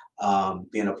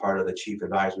 Being a part of the chief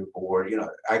advisory board,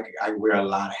 I wear a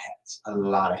lot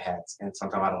of hats, and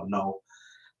sometimes I don't know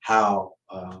how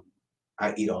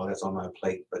I eat all that's on my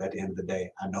plate, but at the end of the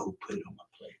day, I know who put it on my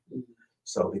plate.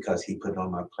 So because he put it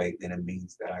on my plate, then it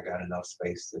means that I got enough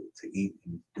space to eat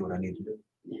and do what I need to do.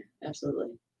 Yeah,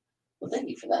 absolutely. Well, thank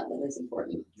you for that. That is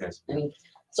important. Yes. I mean,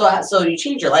 so you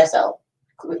changed your lifestyle.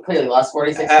 Clearly lost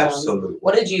 46 pounds. Absolutely.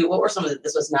 What were some of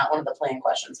this was not one of the planned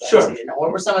questions. Sure.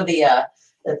 What were some of the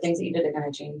things that you did to kind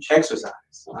of change? Exercise.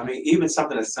 I mean, even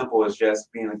something as simple as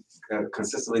just being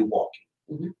consistently walking.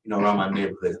 you know, around my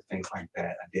neighborhood and things like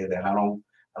that. I did that. I don't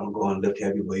go and lift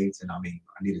heavy weights, and I mean,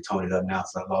 I need to tone it up now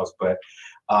since I lost. But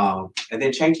and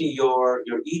then changing your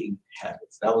eating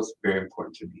habits, that was very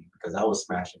important to me because I was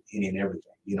smashing any and everything,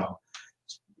 you know,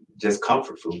 just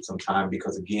comfort food sometimes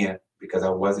because I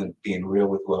wasn't being real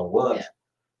with who I was. Yeah.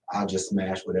 I just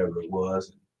smashed whatever it was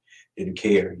and didn't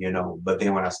care, you know. But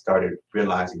then when I started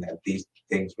realizing that these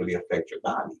things really affect your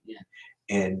body,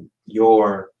 and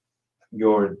your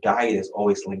diet is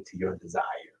always linked to your desire.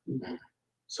 Mm-hmm.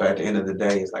 So at the end of the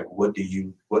day, it's like, what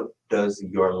does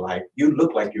your life? You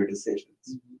look like your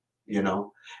decisions, you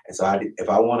know. And so if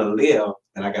I want to live,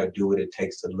 then I got to do what it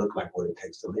takes to look like what it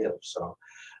takes to live. So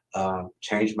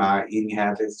change my eating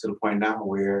habits to the point now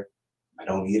where I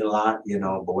don't eat a lot, you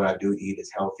know, but what I do eat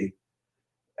is healthy.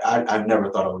 I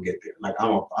never thought I would get there. Like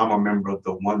I'm a member of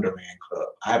the Wonderland Club.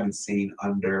 I haven't seen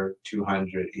under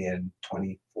 200 in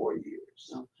 24 years.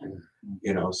 Okay.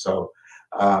 You know, so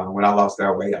when I lost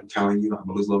that weight, I'm telling you, I'm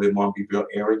gonna lose a little bit more and be real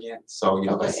arrogant. So you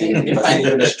know, if I see you in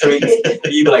the streets,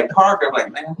 you be like Parker. I'm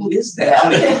like, man, who is that?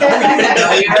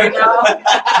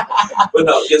 But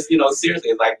no, just seriously,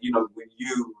 it's like when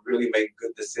you really make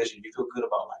good decisions, you feel good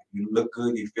about life. You look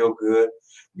good, you feel good.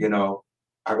 You know,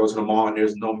 I go to the mall and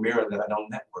there's no mirror that I don't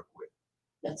network with.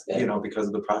 That's good. Because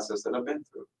of the process that I've been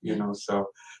through. You know, so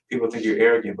people think you're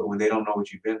arrogant, but when they don't know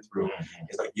what you've been through,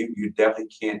 it's like you definitely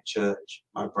can't judge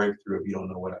my breakthrough if you don't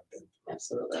know what I've been through.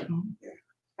 Absolutely.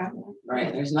 Yeah.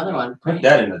 Right. There's another one. Put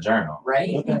that in the journal.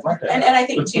 Right. And I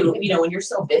think too, when you're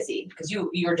so busy, because you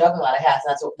were juggling a lot of hats.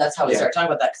 That's how we started talking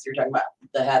about that, because you're talking about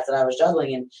the hats that I was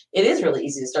juggling, and it is really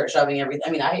easy to start shoving everything. I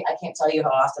mean, I can't tell you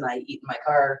how often I eat in my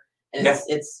car. And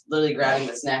it's literally grabbing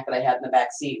the snack that I had in the back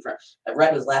seat.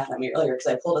 Red was laughing at me earlier because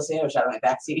I pulled a sandwich out of my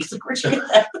back seat. He's like, "Where'd you get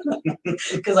that?"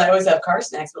 Because I always have car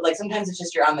snacks, but like sometimes it's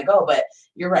just you're on the go. But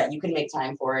you're right, you can make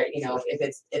time for it.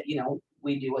 If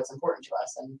we do what's important to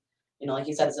us, and like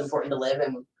you said, it's important to live,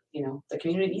 and the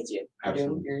community needs you.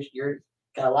 Absolutely. You're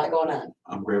got a lot going on.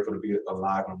 I'm grateful to be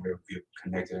alive. I'm grateful to be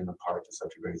connected and a part of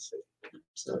such a great city.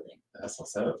 Absolutely. That's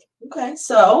what's up. Okay,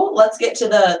 so let's get to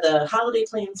the holiday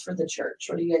plans for the church.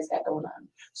 What do you guys got going on?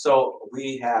 So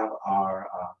we have our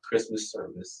Christmas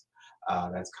service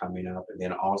that's coming up, and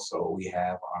then also we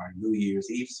have our New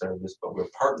Year's Eve service, but we're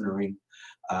partnering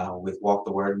with Walk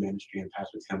the Word Ministry and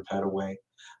Pastor Tim Pettaway,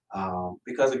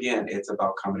 because again, it's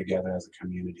about coming together as a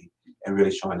community and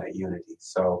really showing that unity.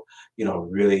 So,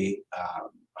 really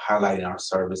highlighting our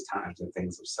service times and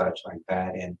things of such like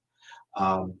that, and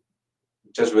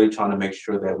just really trying to make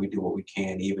sure that we do what we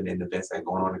can, even in events that are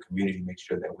going on in the community, make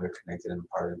sure that we're connected and a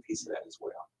part of a piece of that as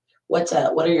well. What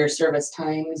are your service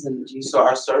times? So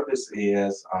our service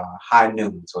is high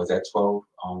noon, so it's at 12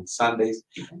 on Sundays.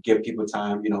 Give people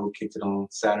time, who kicked it on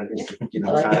Saturdays,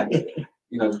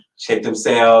 shape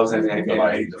themselves and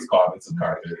Like just call me some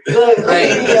carpet.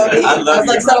 Right. I love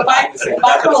like, so if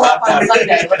I roll up on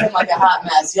Sunday looking like a hot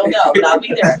mess, you'll know, but I'll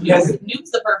be there.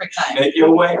 Noon's the perfect time. Make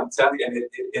your way, I'm telling you, and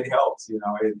it helps.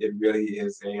 It really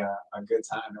is a good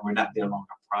time, and we're not there long.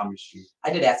 I promise you.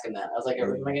 I did ask him that. I was like,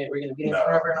 "Are we gonna be there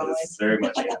forever?" And all it's very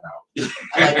much in and out.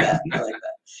 I like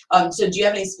that. So do you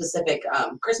have any specific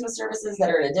Christmas services that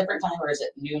are at a different time, or is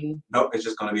it noon? Nope, it's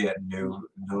just going to be at noon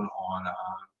on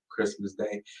Christmas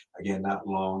Day. Again, not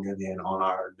long, and then on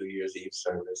our New Year's Eve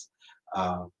service,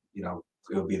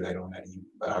 it'll be later on that evening.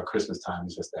 But our Christmas time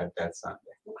is just that Sunday.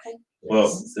 Okay. Well,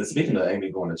 so speaking of Amy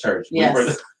going to church,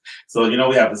 yes.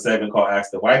 We have a segment called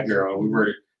Ask the White Girl, and we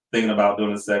were thinking about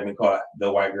doing a segment called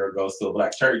The White Girl Goes to a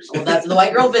Black Church. Well, that's the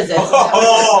White Girl Visits.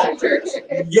 Church.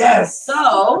 Yes.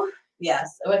 So,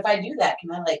 yes. So if I do that,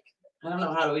 can I I don't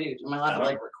know, how do we do it? Am I allowed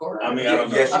to record? I mean, I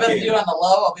don't know. I'm going to do it on the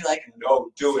low. I'll be like,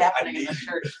 no, do it. Happening in the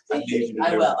church. I need you to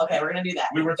I will. Okay, we're going to do that.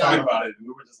 We were talking about it, and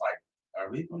we were just like, are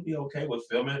we going to be okay with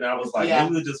filming? And I was like,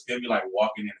 maybe we'll just film you like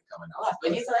walking in and coming out.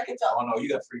 But he said I could tell. Oh, no, you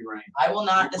got free reign. I will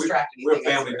not distract you. We're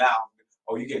family now.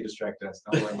 Oh, you can't distract us.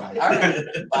 Don't worry about it. All right.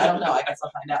 Well, I don't know. I guess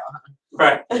I'll find out.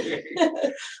 Right.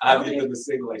 I'll give them the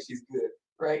signal like she's good.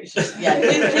 Right. Yeah.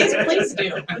 Please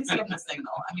do. Please give them the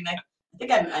signal. I mean, I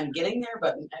think I'm getting there,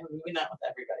 but I'm maybe not with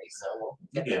everybody. So we'll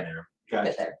get there. Gotcha.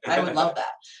 Get there. I would love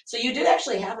that. So you did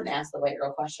actually have an Ask the White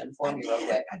Girl question for me real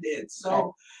quick. I did.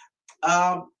 So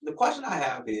the question I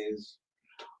have is,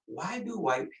 why do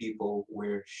white people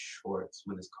wear shorts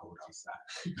when it's cold outside?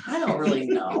 I don't really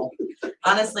know,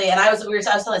 honestly. And I was telling this.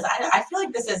 I feel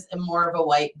like this is more of a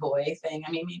white boy thing.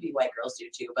 I mean, maybe white girls do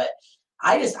too, but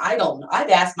I don't know.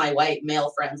 I've asked my white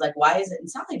male friends, like, why is it?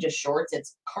 It's not like just shorts.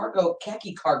 It's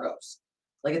khaki cargos.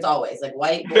 Like it's always like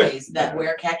white boys that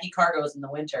wear khaki cargos in the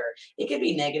winter. It could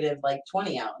be negative like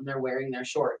 20 out, and they're wearing their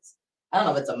shorts. I don't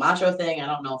know if it's a macho thing. I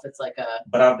don't know if it's like a.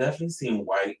 But I've definitely seen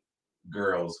white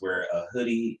girls wear a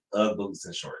hoodie, Ugg boots,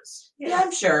 and shorts. Yeah,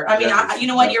 I'm sure. I mean, you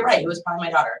know what? You're right. It was probably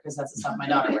my daughter because that's the stuff my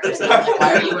daughter wears. So I'm like,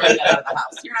 why are you wearing that out of the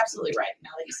house? You're absolutely right. Now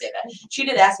that you say that, she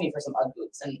did ask me for some Ugg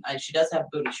boots, and she does have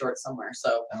booty shorts somewhere.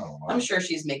 So I'm sure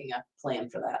she's making a plan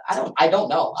for that. I don't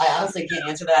know. I honestly can't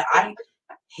answer that. I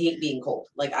hate being cold.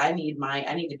 Like I need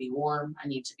to be warm. I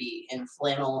need to be in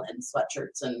flannel and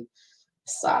sweatshirts and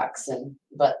socks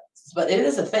but it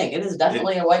is a thing. It is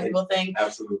definitely a white people thing.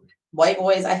 Absolutely. White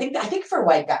boys, I think for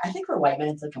white men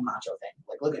it's like a macho thing.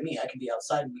 Like, look at me, I can be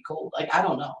outside and be cold. Like, I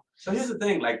don't know. So here's the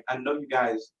thing, like I know you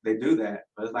guys they do that,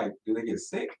 but it's like, do they get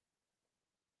sick?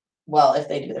 Well, if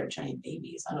they do, they're giant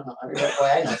babies. I don't know. Every white boy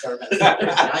I know ever been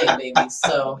they're giant babies.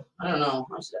 So I don't know.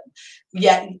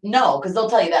 Yeah, no, because they'll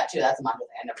tell you that too. That's a macho thing.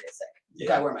 I never get sick.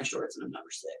 Yeah. I wear my shorts and I'm never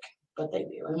sick. But they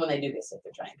do. And when they do get sick,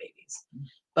 they're giant babies.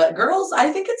 But girls,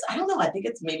 I don't know. I think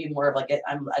it's maybe more of like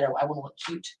I want to look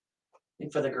cute. I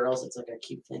think for the girls, it's like a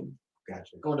cute thing.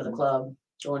 Gotcha. Going to the club,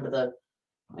 going to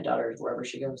my daughter, wherever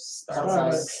she goes.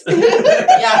 Starbucks.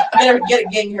 Yeah,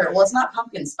 getting her. Well, it's not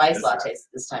pumpkin spice lattes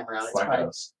this time around. It's like probably,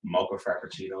 a mocha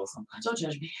frappuccino or something. don't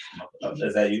judge me.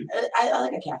 Is that you? I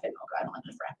like a cafe mocha. I don't like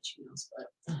the frappuccinos,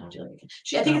 but I do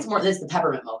like I think it's more this the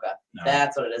peppermint mocha. No.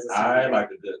 That's what it is. I like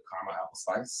a good caramel apple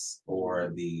spice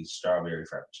or the strawberry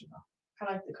frappuccino.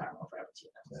 I like the caramel frappuccino.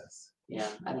 Yes. Yeah,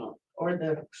 I don't. Or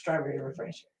the strawberry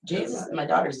refresher. Jesus, my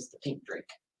daughter's is the pink drink.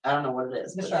 I don't know what it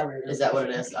is. The but strawberry. Is that what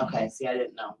it is? Okay. See, I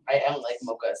didn't know. I don't like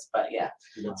mochas, but yeah.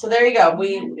 Yeah. So there you go.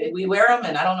 We wear them,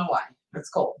 and I don't know why. It's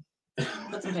cold.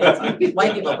 Put some pants on.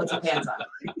 White people, put some pants on.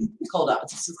 It's cold out.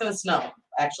 It's gonna snow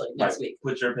actually next week.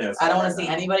 Put your pants I on don't want right to see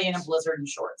now anybody in a blizzard and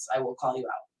shorts. I will call you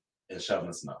out. and shove in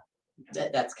the snow.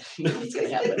 That's what's gonna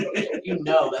happen. You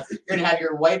know that you're gonna have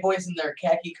your white boys in their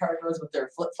khaki cargos with their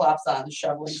flip flops on,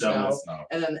 shoveling Shoveling snow. snow.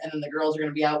 And then the girls are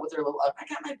gonna be out with their little. I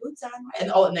got my boots on,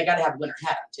 and they gotta have a winter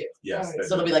hat on too. Yes. Alright, they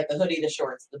So it'll do. be like the hoodie, the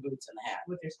shorts, the boots, and the hat.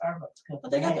 With their Starbucks cup. But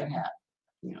they got their hat.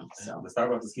 You know, so The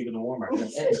Starbucks is keeping it warm, I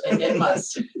guess. it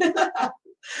must.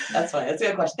 That's fine. That's a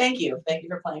good question. Thank you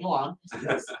for playing along.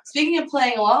 Yes. Speaking of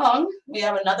playing along, we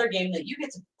have another game that you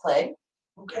get to play.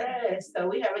 Okay, so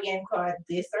we have a game called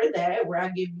This or That, where I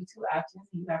give you two options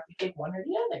and you have to pick one or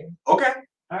the other. Okay,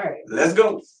 All right. let's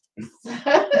go.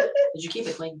 Did you keep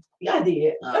it clean? Yeah, I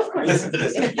did. Oh, Of course.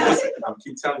 Listen, I'll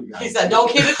keep telling you He guys. said,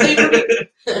 "Don't keep it clean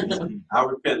for me." I'll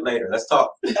repent later. Let's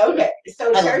talk. Okay, so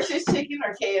I love Church's Chicken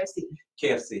or KFC?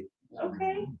 KFC.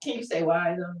 Okay. Can you say why?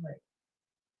 I'm like,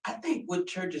 I think with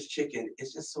Church's chicken,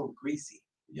 it's just so greasy.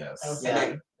 Yes. Okay. Yeah.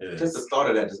 And It just the is. thought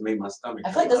of that just made my stomach.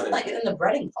 I feel like hurt. doesn't like it in the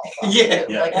breading fall off, Yeah.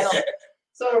 too. Like I don't.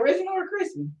 so original or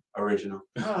crispy? Original.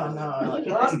 Oh no, I like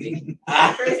crispy.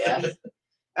 Yeah. Crispy.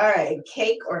 All right,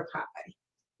 cake or pie?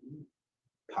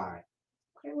 Pie.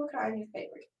 Okay, what kind is your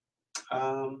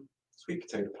favorite? Sweet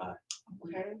potato pie.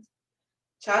 Okay.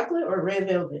 Chocolate or red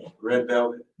velvet? Red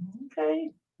velvet.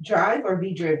 Okay. Drive or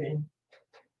be driven?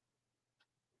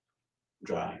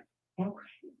 Dry. Okay.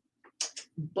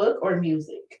 Book or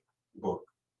music? Book.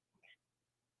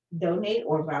 Donate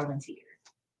or volunteer?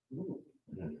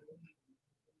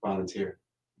 Volunteer.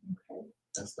 Okay.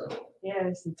 That's the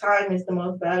Yes, time is the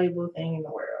most valuable thing in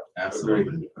the world.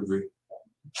 absolutely. Agree.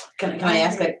 Can I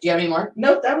ask? Do you have any more?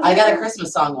 Nope, that was I got a it.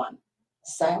 Christmas song one.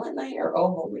 Silent Night or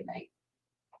Oh Holy Night?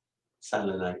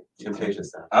 Silent Night. Temptation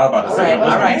sound. I was about to say, All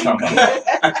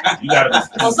right. You gotta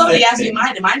be Well, somebody asked me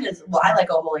specific. mine is I like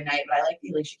Oh Holy Night, but I like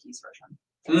the Alicia Keys version.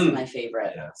 That's my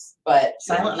favorite. Yes. But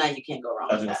Silent Night, you can't go wrong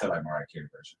I was with gonna that. say like Mariah Carey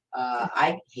version.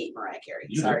 I hate Mariah Carey.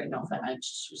 You do? Sorry, no offense. I'm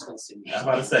just gonna sue me. I was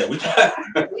about to say we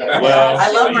Well,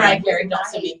 I love Mariah Carey. Don't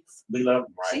sue me. we love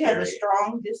She Mariah has a Carey.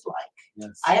 strong dislike.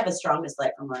 Yes. I have a strong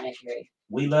dislike for Mariah Carey.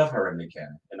 We love her and Nick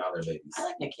Cannon and all their babies. I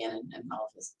like Nick Cannon and all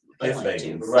of his. His like babies,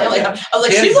 two. right, I was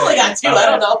like, His she's only got babies. two. I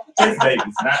don't know. His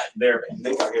babies, not their babies.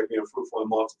 Nick out here being fruitful and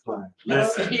multiplying.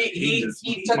 Listen, He just-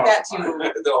 took that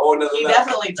multiplied. to. The whole nother He level.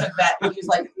 definitely took that. He's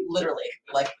like literally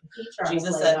like He tried Jesus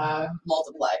to play said, live.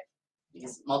 multiply.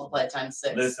 He's multiplied times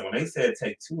 6. Listen, when they said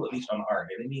take 2 of each on the ark,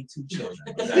 they didn't mean 2 children.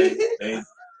 Okay? They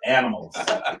animals.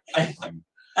 Thank you.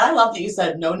 I love that you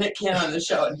said no Nick Cannon on the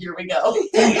show, and here we go.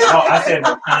 Oh, I said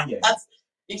no Kanye.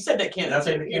 You said Nick Cannon. Did I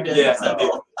say too. Nick You Cannon? did. Yes, so. I did.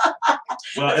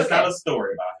 Well, That's it's not okay. a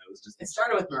story about him. It's just It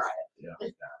started with Mariah. yeah.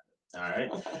 All right.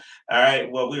 All right.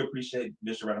 Well, we appreciate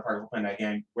Mr. Randall Parker for playing that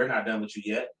game. We're not done with you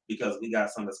yet because we got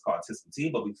something that's called Tis and Tea.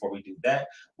 But before we do that,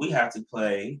 we have to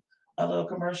play a little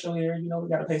commercial here. You know, we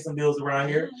got to pay some bills around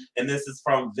here. And this is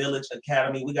from Village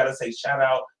Academy. We got to say shout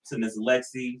out to Miss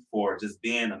Lexi for just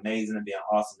being amazing and being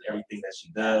awesome at everything that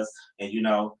she does. And, you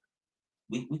know,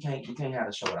 we can't have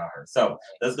a show without her. So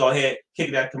let's go ahead,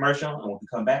 kick that commercial, and when we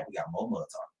come back, we got more Mud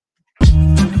Talk.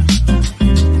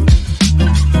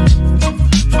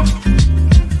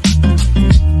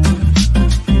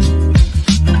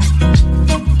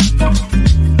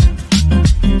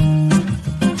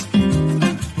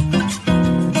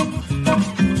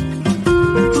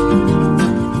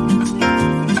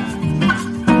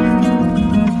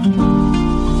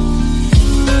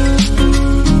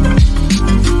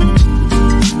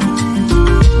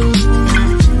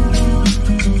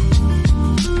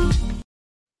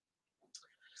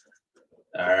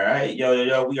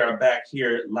 Yo, we are back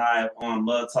here live on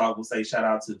Mud Talk. We'll say shout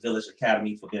out to Village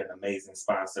Academy for being an amazing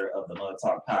sponsor of the Mud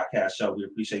Talk podcast show. We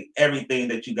appreciate everything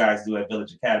that you guys do at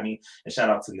Village Academy. And shout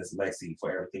out to Miss Lexi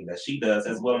for everything that she does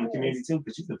as well in the community too,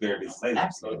 because she's a very busy lady.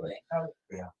 Absolutely.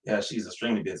 Yeah, she's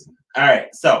extremely busy. All right,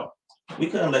 so we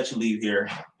couldn't let you leave here,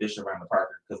 Bishop Randall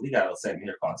Parker, because we got a segment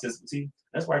here called Tips with Tea.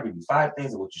 That's where I give you 5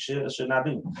 things of what you should or should not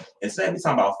do. And today we're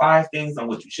talking about 5 things on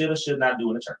what you should or should not do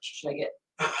in the church.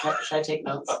 Should I take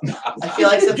notes? I feel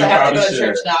like since I have to go to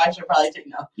church now, I should probably take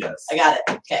notes. Yes. I got it.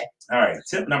 Okay. All right.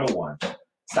 Tip number 1.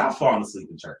 Stop falling asleep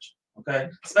in church. Okay.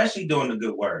 Especially doing the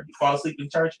good word. You fall asleep in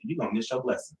church, you're going to miss your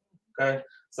blessing. Okay.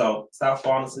 So stop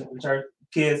falling asleep in church.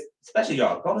 Kids, especially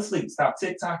y'all, go to sleep. Stop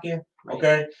TikToking.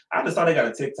 Okay. I just thought they got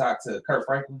a TikTok to Kurt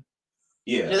Franklin.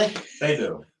 Yeah. Do they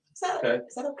do. Is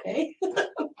that okay?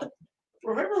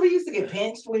 Remember we used to get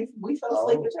pinched when we fell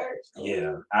asleep at church?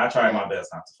 Yeah, I tried my best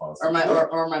not to fall asleep.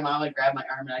 Or my mom would grab my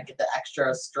arm and I'd get the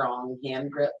extra strong hand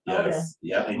grip. Yes,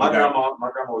 yeah. My grandma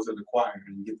was in the choir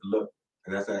and you get the look.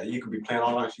 And that's that. You could be playing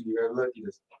all night, you got look. You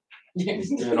just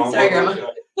Sorry, Grandma.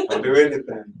 Don't do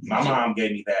anything. My mom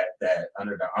gave me that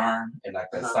under the arm and like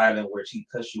that silent where she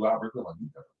cuts you out.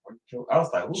 I was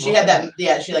like, she had that.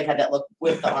 Yeah, she like had that look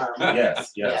with the arm.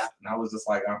 Yes. Yeah. And I was just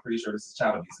like, I'm pretty sure this is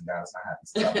child abuse and God's not happy.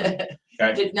 So,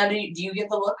 okay. Now, do you get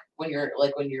the look when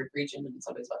you're preaching and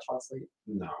somebody's about to fall asleep?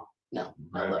 No. No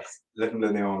looks. Let them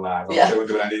live their own lives. Yeah. Do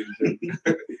what I need to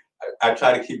do. I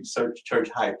try to keep church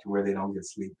hype to where they don't get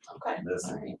sleep. Okay.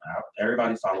 Listen, right.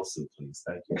 Everybody follow suit, please.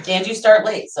 Thank you. And you start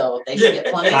late, so they should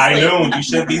get plenty of sleep. High noon, you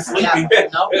should be sleeping. Yeah.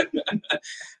 Nope.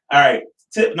 All right.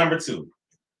 Tip number 2.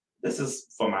 This is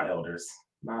for my elders,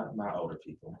 my older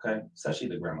people, okay? Especially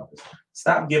the grandmothers.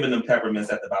 Stop giving them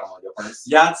peppermints at the bottom of your purse.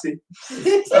 Yahtzee.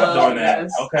 Stop doing that,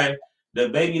 yes. okay? The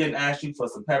baby didn't ask you for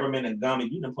some peppermint and gum, and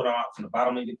you didn't put it out from the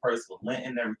bottom of your purse with lint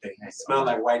and everything. Smell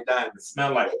like white diamonds.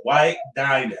 Smell like white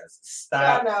diamonds.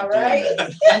 Stop. I know, doing right?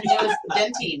 that. And it was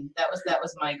dentine. That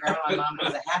was my grandma. My mom. It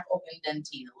was a half open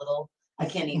dentine. A little. I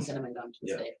can't eat cinnamon gum to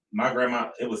this day. My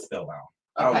grandma, it was spellbound.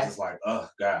 I was just like, oh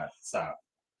God, stop.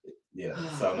 Yeah.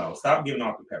 So no, stop giving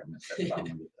off the peppermints at the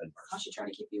bottom of your purse. How's she trying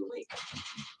to keep you awake?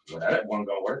 Well, that one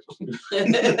gonna work.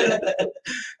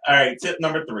 All right. Tip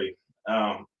number 3.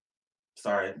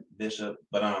 Sorry, Bishop,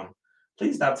 but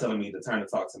please stop telling me to turn to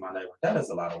talk to my neighbor. That is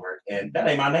a lot of work, and that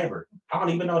ain't my neighbor. I don't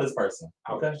even know this person.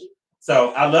 Okay, so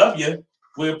I love you.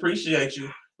 We appreciate you,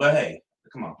 but hey,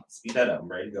 come on, speed that up. I'm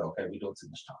ready to go. Okay, we doing too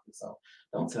much talking, so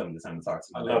don't tell me to turn to talk to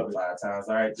my neighbor 5 times.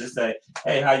 All right, just say,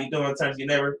 hey, how you doing? Turn to your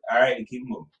neighbor. All right, and keep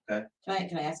moving. Okay.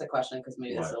 Can I ask a question? Because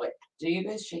maybe this is the way. Do you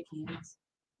guys shake hands?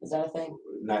 Is that a thing?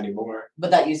 Not anymore.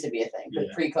 But that used to be a thing. Yeah.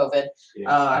 Pre-COVID.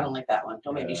 Yeah. I don't like that one.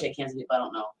 Don't make me shake hands with people I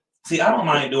don't know. See, I don't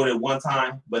mind doing it one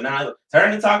time, but now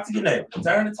turn and talk to your neighbor.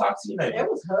 Turn and talk to your neighbor. It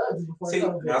was hugs before See,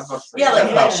 COVID. Yeah,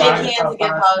 like About shake 5, hands about and give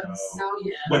 5. hugs. No.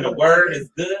 Yeah. When the word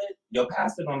is good, your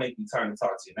pastor don't make you turn and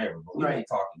talk to your neighbor, but we've been Right.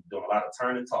 talking, doing a lot of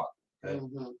turn and talk. Okay?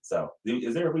 Mm-hmm. So,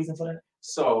 is there a reason for that?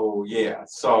 So yeah,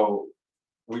 so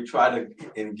we try to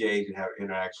engage and have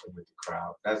interaction with the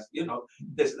crowd. That's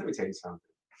listen, let me tell you something.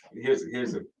 Here's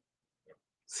a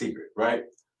secret, right?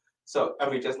 So I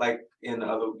mean, just like in the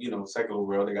other, secular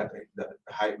world, they got the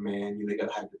hype man. They got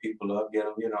to hype the people up, get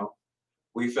them.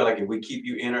 We feel like if we keep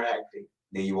you interacting,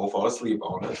 then you won't fall asleep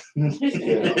on us.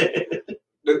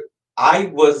 I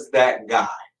was that guy.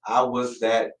 I was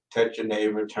that touch your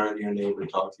neighbor, turn to your neighbor,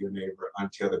 talk to your neighbor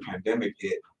until the pandemic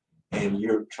hit, and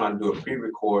you're trying to do a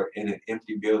pre-record in an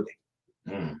empty building.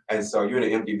 And so you're in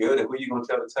an empty building. Who are you gonna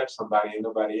tell to touch somebody? Ain't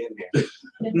nobody in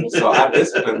there. So I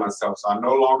disciplined myself. So I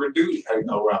no longer do.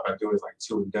 What I do is like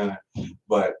 2 and done,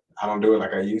 but I don't do it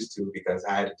like I used to because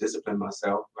I had to discipline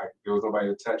myself. Like there was nobody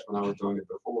to touch when I was doing it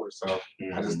before. So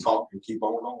I just talk and keep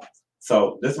on going.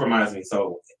 So this reminds me.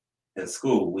 So in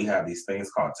school, we have these things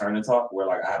called turn and talk, where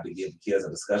like I have to give the kids a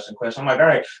discussion question. I'm like, all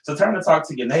right, so turn and talk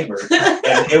to your neighbor,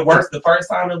 and it works the first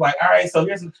time. It's like, all right, so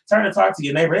here's turn and talk to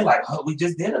your neighbor. They're like, oh, we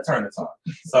just did a turn and talk.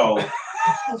 So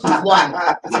One.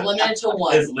 It's limited to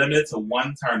one. It's limited to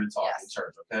one turn and talk in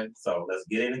church. Okay, so let's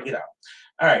get in and get out.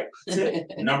 All right, tip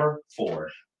number 4.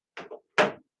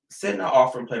 Sit in the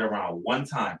offering plate around one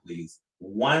time, please.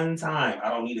 One time. I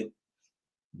don't need it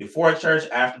before church,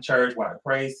 after church, while the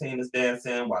praise team is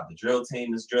dancing, while the drill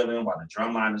team is drilling, while the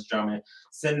drum line is drumming.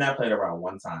 Sit in that plate around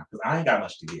one time because I ain't got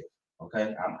much to give.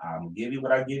 Okay, I'm gonna give you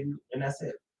what I give you, and that's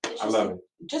it. I love it.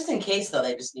 Just in case, though,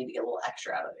 they just need to get a little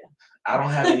extra out of you. I don't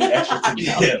have any extra to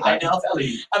give. I know.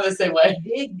 I'm the same way.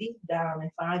 Dig deep down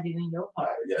and find it in your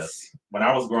heart. Yes. When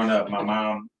I was growing up, my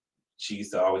mom, she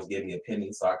used to always give me a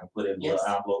penny so I can put it in a little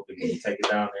envelope and when you take it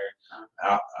down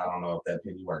there. I don't know if that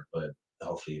penny worked, but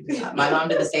hopefully it did. My mom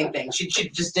did the same thing.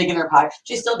 She'd just dig in her pocket.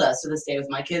 She still does to this day with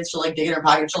my kids. She'll like dig in her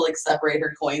pocket. She'll like separate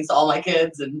her coins to all my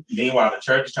kids. And meanwhile, the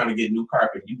church is trying to get new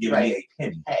carpet. You give me a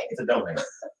penny to donate.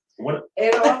 What?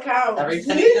 It all counts. Every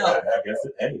penny I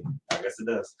guess it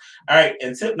does. All right,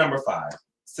 and tip number 5.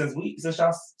 Since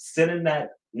y'all sit in that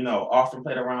offering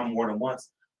plate around more than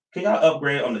once, can y'all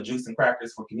upgrade on the juice and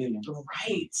crackers for communion?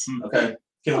 Right. Okay.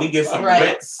 Can we get some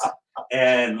Ritz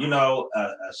and a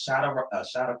shot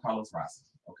of Carlos Rossi?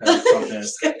 Okay. Something.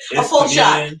 A full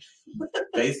shot.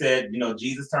 They said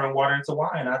Jesus turned water into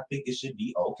wine. I think it should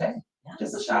be okay.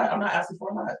 Just a shot. I'm not asking for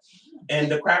a lot.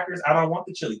 And the crackers, I don't want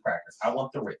the chili crackers. I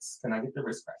want the Ritz. Can I get the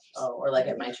Ritz crackers? Oh, or like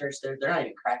at my church, they're not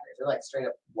even crackers. They're like straight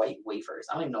up white wafers.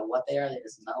 I don't even know what they are. They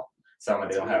just melt. Sound like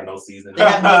they don't have no seasoning. They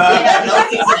have no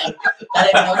seasoning. That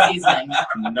is no seasoning.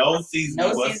 No seasoning.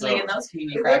 No seasoning in those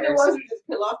community Crackers. crackers. You just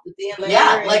peel off the thin layer.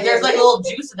 Yeah, like there's like a little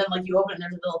juice, and then like you open it, and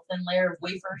there's a little thin layer of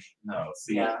wafer. No,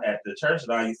 see, at the church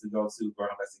that I used to go to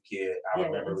growing up as a kid, I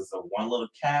remember it was a one little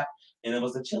cap, and it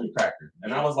was a chili cracker,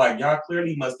 and I was like, y'all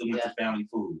clearly must have went to family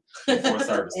food before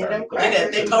service started.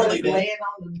 They totally did. Laying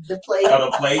on the plate.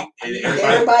 On the plate, and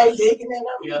everybody digging it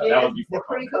up. Yeah, that was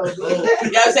before.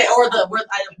 Yeah, I would say, or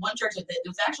I had one church that there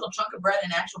was an actual chunk of bread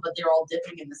and but they were all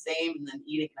dipping in the same and then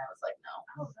eating, and I was like,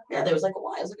 no. Yeah, there was like a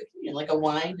wine, it was like a communion, like a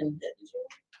wine and did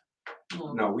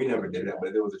you? No, we never did that,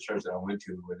 but there was a church that I went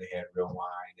to where they had real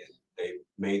wine and they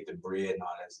made the bread and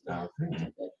all that stuff.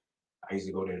 I used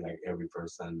to go there like every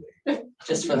first Sunday.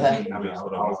 Just for that. I mean, I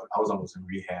was almost in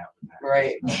rehab.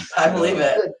 Right. I believe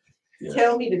it. Yeah.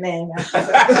 Tell me the name.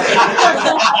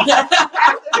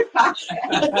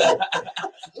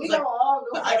 We don't all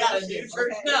go. I got a new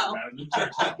church now.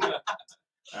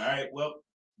 All right. Well,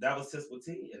 that was Sis with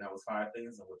T, and that was 5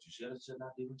 things of what you should and should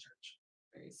not do in church.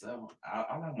 So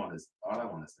all I want is the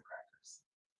crackers.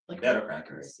 Like better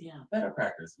crackers. Yeah. Better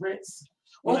crackers. Ritz.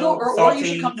 Or you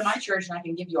should come to my church and I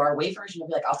can give you our wafers and you'll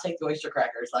be like, I'll take the oyster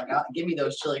crackers. Like, give me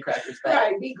those chili crackers back.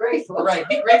 Right, be grateful. Right,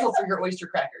 be grateful for your oyster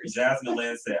crackers. Jasmine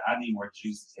Lynn said, I need more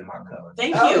juice in my cup.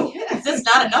 Thank you. Yes. It's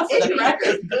not enough for the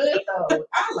crackers. It's good though.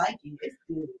 I like it. It's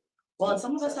good. Well, and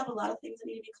some of us have a lot of things that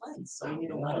need to be cleansed, so we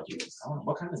need a lot of juice.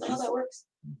 What kind of juice? How that works?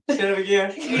 Say it again.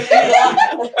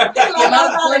 The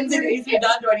amount of cleansing needs to be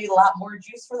done. Do I need a lot more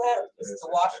juice for that? Just to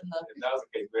wash in the. If that was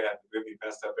the case, we'd have to be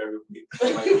messed up every week.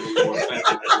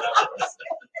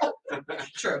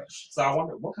 True. So I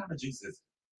wonder, what kind of juice is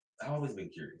it? I've always been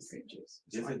curious. Grape juice.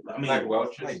 Is it? I mean, like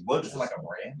Welch's. Like Welch's, like a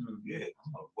brand. Yeah,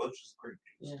 Welch's grape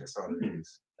juice. That's all it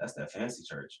is. That's that fancy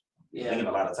church. Yeah. Thinking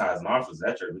a lot of ties and offers.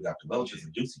 That church, we got the Welch's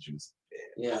and juicy juice.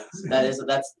 Yeah, that's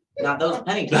not those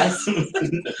penny guys.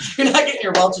 You're not getting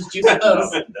your Welch's juice with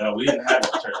those. No, we didn't have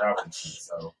that church outreach,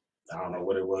 so I don't know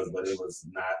what it was, but it was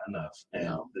not enough.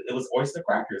 And it was oyster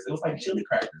crackers. It was like chili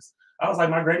crackers. I was like,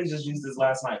 my granny just used this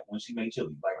last night when she made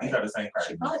chili. Like these are the same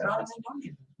crackers. She probably brought them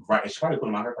in. Right, she probably put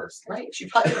them on her purse. Right, she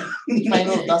probably playing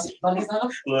little dust bunnies on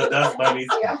them. Little dust bunnies,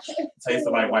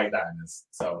 tasting like white diamonds.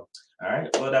 So, all right,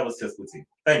 well that was just with you.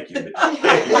 Thank you.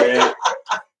 Thank you, Red.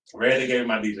 Red gave me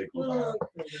my DJ coupon.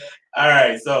 All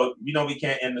right, so we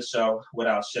can't end the show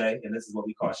without Shae, and this is what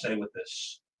we call Shae with the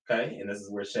Sh. Okay, and this is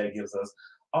where Shae gives us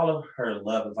all of her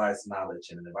love, advice, knowledge,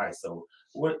 and advice. So,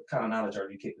 what kind of knowledge are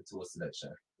you kicking to us today,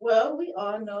 Shae? Well, we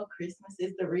all know Christmas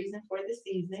is the reason for the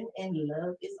season, and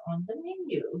love is on the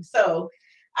menu. So,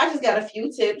 I just got a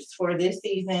few tips for this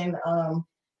season.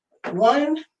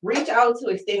 One, reach out to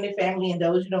extended family and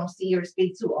those you don't see or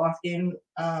speak to often.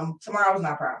 Tomorrow's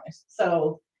not promised.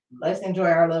 So let's enjoy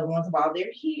our loved ones while they're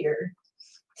here.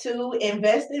 2,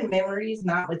 invest in memories,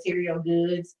 not material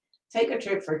goods. Take a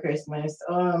trip for Christmas.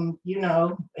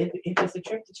 If it's a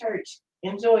trip to church,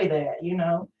 enjoy that,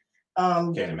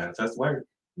 Canaan Manifested Word.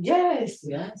 Yes.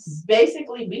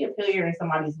 Basically, be a pillar in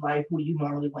somebody's life who you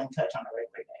normally wouldn't touch on a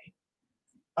regular day.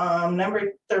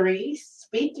 Number 3,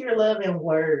 speak your love in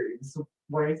words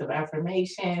of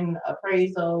affirmation,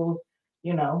 appraisal,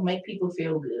 make people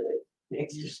feel good.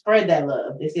 Spread that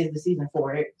love. This is the season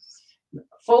for it.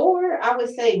 4, I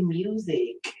would say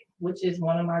music, which is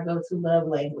one of my go-to love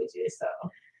languages. So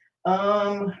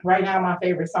Right now my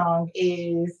favorite song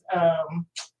is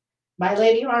by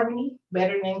Lady Harmony,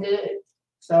 Better Than Good.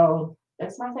 So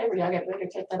that's my favorite. Y'all got better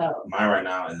check that out. Mine right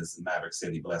now is Maverick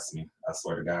City, Bless Me. I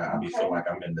swear to God, I be Okay. feel like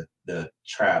I'm in the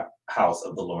trap house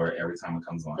of the Lord every time it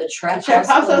comes on. The trap Trap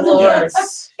house of the Lord.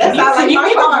 Yes. That's not Can like you my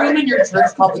make a car. room in your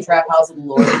church called the trap house of the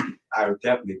Lord? I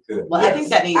definitely could. Well, I think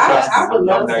that needs. I would I'm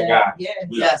love that that. guy. Yes.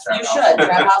 We Yes, are you the should. trap house.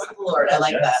 Trap house of the Lord. I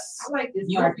like that. Yes. I like this.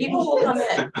 You part. people will come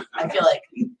in. I feel like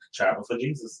Trapping for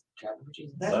Jesus. trapping for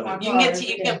Jesus. That's Love my it. You can get car.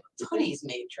 you can get hoodies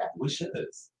made trapping. We should.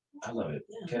 I love it.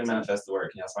 Yeah, Canaan Manifested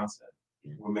Word. Can y'all sponsor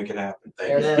that? We'll make it happen.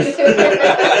 There it Thank is. you.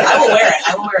 I will wear it.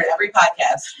 I will wear it every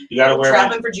podcast. You gotta wear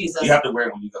Trapping it. for Jesus. You have to wear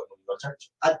it when you go to church.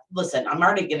 Listen, I'm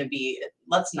already gonna be.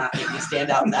 Let's not make me stand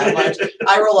out that much.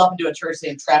 I roll up into a church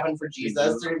saying "Trapping for Jesus."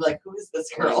 They're gonna be like, "Who is this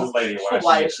Where's girl? this lady?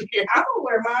 Why is she here?" I will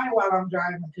wear mine while I'm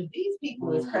driving because these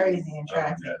people is crazy in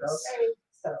traffic. yes. Okay,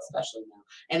 so Especially now,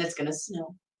 and it's gonna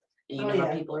snow. And you Oh, know how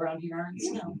yeah. people around here are in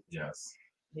snow. Yes.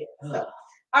 yeah. So,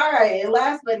 all right, and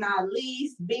last but not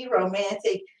least, be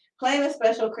romantic. Plan a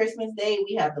special Christmas day.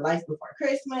 We have the lights before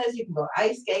Christmas. You can go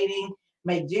ice skating,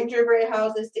 make gingerbread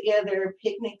houses together,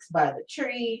 picnics by the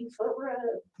tree, foot rub.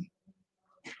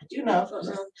 You know,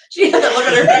 She had to look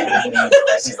at her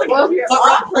face. She's like, well, if you're "Foot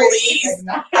rub, offering- please."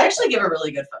 I actually give a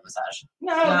really good foot massage.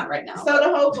 No, Not right now. so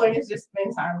the whole point is just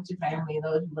spend time with your family and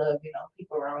those you love,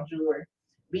 people around you, or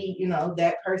be,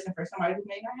 that person for somebody who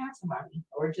may not have somebody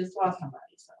or just lost somebody.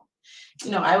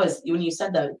 So I was when you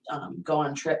said that go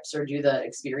on trips or do the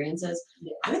experiences.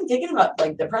 Yeah. I've been thinking about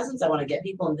like the presents I want to get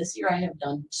people, and this year I have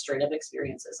done straight up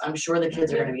experiences. I'm sure the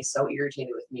kids are going to be so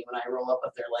irritated with me when I roll up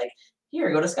if they're like,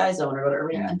 "Here, go to Sky Zone or go to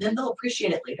Urban," and then they'll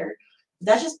appreciate it later.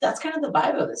 That's kind of the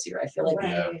vibe of this year. I feel like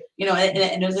Yeah.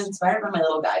 and it was inspired by my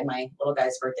little guy. My little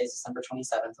guy's birthday is December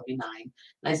 27th. He'll be 9. And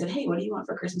I said, "Hey, what do you want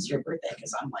for Christmas or your birthday?"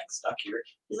 Because I'm like stuck here.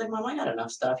 He's like, "Mom, I got enough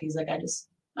stuff." He's like, I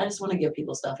just want to give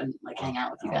people stuff and like hang out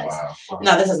with you Oh, guys. wow.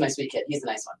 No, this is my sweet kid. He's a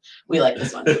nice one. We like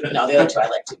this one. No, the other two I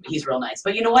like too, but he's real nice.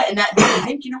 But you know what? And that I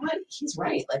think, he's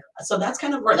right. Like, so that's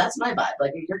kind of where that's my vibe.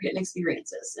 Like, you're getting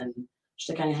experiences and just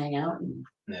to kind of hang out and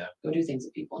go do things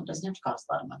with people. It doesn't have to cost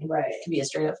a lot of money. right. It can be a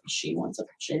straight up, she wants a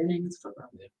Shae Renee wants a foot rub.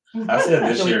 I said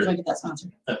this Can we year. get that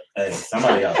sponsored? Hey,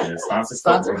 somebody out there sponsor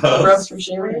Sponsored foot foot rubs. rubs from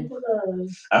Shae Renee.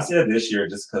 I said this year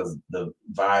just because the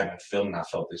vibe and feeling I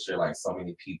felt this year, like so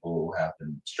many people have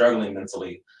been struggling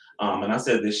mentally. And I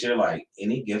said this year, like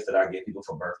any gift that I give people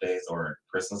for birthdays or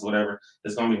Christmas, whatever,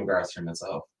 it's gonna be in regards to your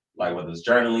mental health. Like whether it's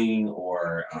journaling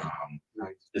or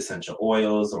essential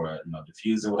oils or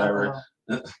diffuser, whatever.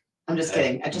 I'm just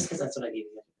kidding. Just because that's what I gave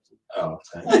you. Oh,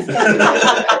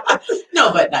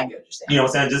 No, but I get what you're saying. you know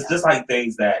what I'm saying? Just like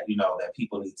things that that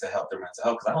people need to help their mental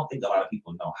health, because I don't think a lot of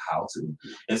people know how to,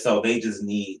 and so they just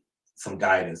need some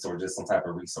guidance or just some type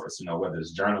of resource, whether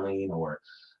it's journaling or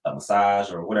a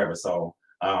massage or whatever. So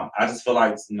I just feel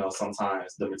like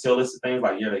sometimes the materialistic things,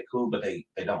 like they cool, but they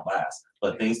don't last.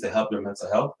 But things to help your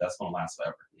mental health, that's gonna last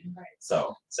forever. Right.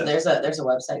 So there's a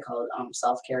website called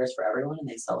Self Care is for Everyone, and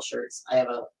they sell shirts. I have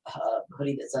a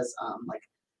hoodie that says like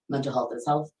mental health is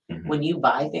health. Mhm. When you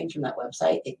buy things from that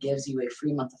website, it gives you a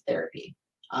free month of therapy,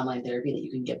 online therapy that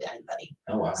you can give to anybody.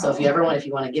 Oh wow. So if you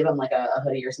want to give them like a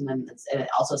hoodie or something, and it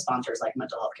also sponsors like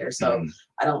mental health care. So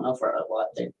I don't know for what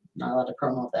they're not allowed to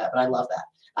promote that, but I love that.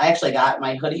 I actually got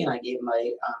my hoodie and I gave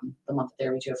my the month of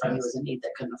therapy to a friend who was in need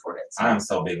that couldn't afford it. So. I am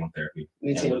so big on therapy.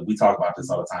 Me too. We talk about this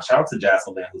all the time. Shout out to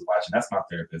Jasmine Lynn who's watching. That's my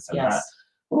therapist. And Yes.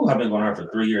 I've been going to her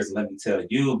for 3 years, and let me tell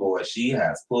you, boy, she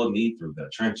has pulled me through the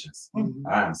trenches. Mhm.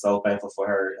 I am so thankful for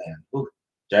her. And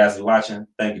Jazz, you watching?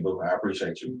 Thank you, boo. I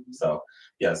appreciate you. Mhm. So,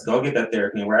 yes, go get that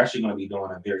therapy. And we're actually going to be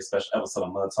doing a very special episode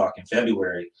of Mud Talk in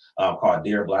February called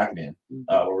Dear Black Men,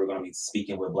 where we're going to be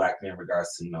speaking with Black men in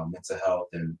regards to mental health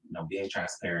and being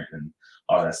transparent and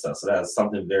all that stuff. So that's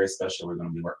something very special we're going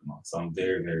to be working on. So I'm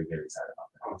very, very, very excited about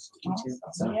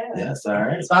that. So, Yeah. yes, all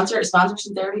right. Sponsor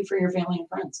some therapy for your family and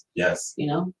friends. Yes.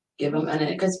 Give them, and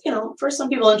because for some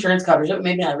people insurance covers it,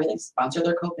 maybe not everything. Sponsor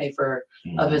their copay for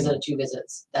a visit, 2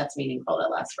 visits. That's meaningful. That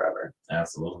lasts forever.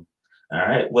 Absolutely. All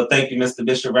right. Well, thank you, Mr.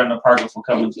 Bishop Randall Parker, for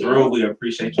coming through. We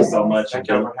appreciate you so much. Thank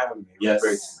you for having me. Yes,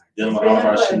 dealing with It's all been of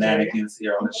our a pleasure. shenanigans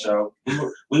here on the show.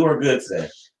 We were good today.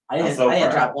 I I'm didn't so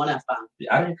proud. drop one F-bomb.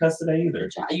 I didn't cuss today either.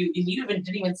 You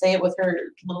didn't even say it with her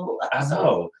little I episode.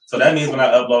 know. So that means when I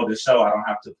upload the show, I don't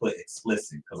have to put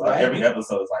explicit, because Right. every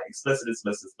episode is like explicit.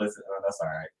 That's all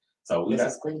right. So we This got,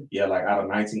 is clean. yeah, like out of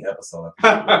 19 episodes, 3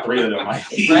 of them might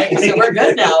be. Right, so we're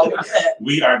good now. We're good.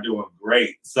 We are doing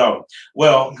great. So,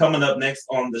 well, coming up next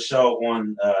on the show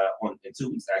on in 2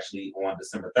 weeks, actually on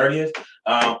December 30th,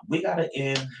 we got to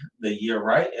end the year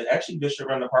right. And actually, Bishop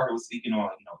Randall Parker was speaking on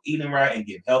eating right and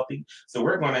getting healthy. So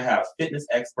we're going to have fitness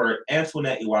expert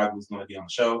Antoinette Iwagu who's going to be on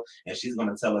the show, and she's going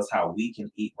to tell us how we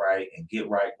can eat right and get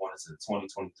right going into the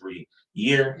 2023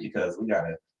 year, because we got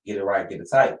to get it right, get it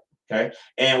tight. Okay.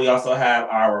 And we also have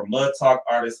our Mud Talk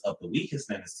artist of the week. His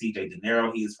name is CJ De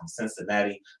Niro. He is from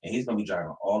Cincinnati, and he's going to be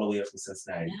driving all the way up from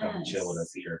Cincinnati to come and chill with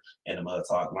us here in the Mud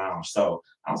Talk Lounge. So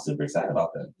I'm super excited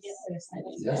about that. Yeah,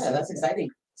 that's exciting.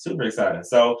 Super exciting.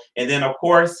 So, and then of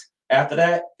course, after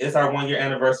that, it's our 1 year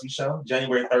anniversary show,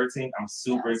 January 13th. I'm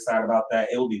super excited about that.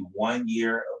 It will be 1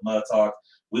 year of Mud Talk.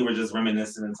 We were just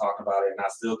reminiscing and talking about it, and I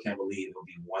still can't believe it will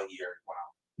be 1 year. Wow.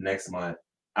 Next month.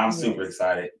 I'm super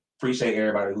excited. Appreciate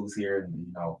everybody who's here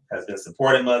and has been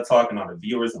supporting Mud Talk, and all the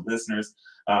viewers and listeners.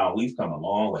 We've come a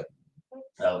long way,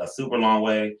 a super long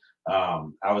way.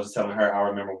 I was just telling her, I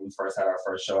remember when we first had our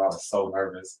first show, I was so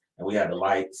nervous, and we had the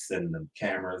lights and the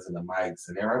cameras and the mics,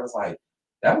 and everybody was like,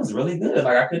 that was really good.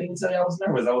 Like, I couldn't even tell you I was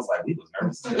nervous. I was like, we was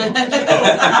nervous too.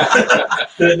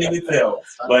 Couldn't even tell.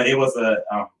 But it was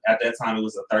at that time, it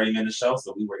was a 30-minute show,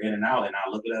 so we were in and out, and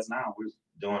now look at us now. We're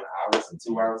doing hours and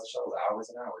 2 hours of shows, hours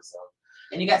and hours. So.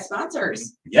 And you got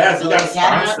sponsors. Yes, we got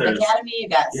sponsors. Academy, you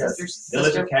got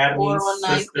Village Academy,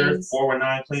 419 Sister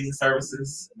 419 Cleaning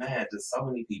Services. Man, just so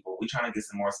many people. We're trying to get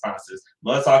some more sponsors.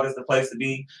 Mud Talk is the place to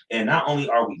be. And not only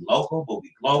are we local, but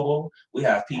we global. We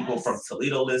have people from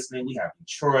Toledo listening. We have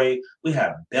Detroit. We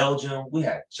have Belgium. We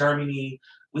have Germany.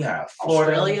 We have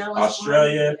Florida,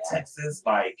 Australia, Texas.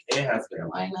 Like, it has been.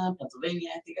 Carolina, Pennsylvania,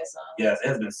 I think I saw. Yes, it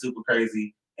has been super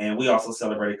crazy. And we also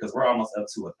celebrated because we're almost up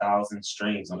to 1,000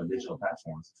 streams on the digital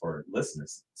platforms for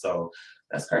listeners. So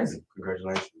that's crazy.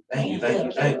 Congratulations.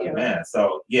 Thank you, man.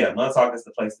 So yeah, Mud Talk is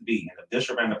the place to be. And if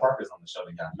Bishop Randall Parker is on the show,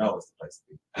 then y'all know it's the place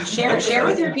to be. Share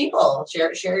with your people.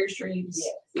 Share your streams.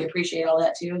 Yeah. We appreciate all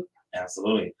that too.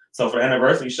 Absolutely. So for the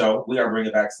anniversary show, we are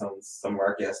bringing back some of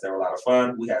our guests that were a lot of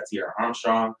fun. We had Tiara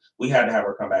Armstrong. We had to have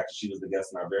her come back because she was the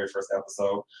guest in our very first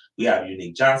episode. We have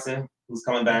Unique Johnson, who's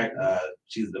coming back.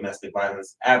 She's a domestic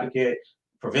violence advocate,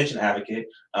 prevention advocate.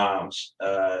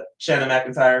 Shannon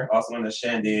McIntyre, also known as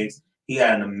Shan Diggs. He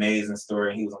had an amazing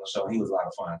story. He was on the show. He was a lot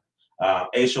of fun.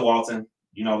 Aisha Walton,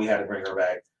 we had to bring her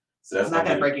back. So that's I'm not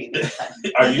going to break anything this time.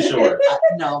 Are you sure?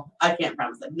 No, I can't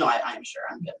promise that. No, I am sure.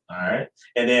 I'm good. All right.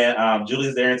 And then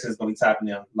Julius Darrington is going to be tapping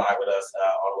in live with us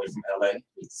all the way from LA.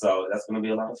 So that's going to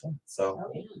be a lot of fun. So,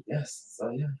 yes. So,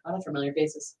 yeah. A lot of familiar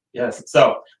faces. Yes.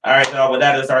 So, all right, y'all. Well,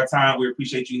 that is our time. We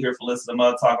appreciate you here for listening to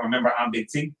Mud Talk. Remember, I'm Big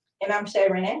T. And I'm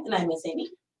Shae Renee. And I'm Miss Amy.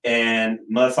 And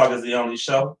Mud Talk is the only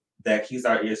show that keeps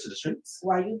our ears to the streets.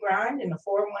 While you grind in the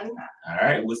 419. All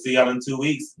right. We'll see y'all in 2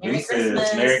 weeks. Merry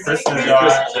Christmas. Merry Christmas, y'all.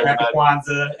 Happy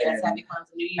Kwanzaa. Yes, happy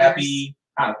Kwanzaa, New Year's. Happy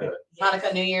Hanukkah.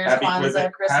 Hanukkah, New Year's, Happy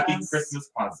Kwanzaa, Christmas. Happy Christmas,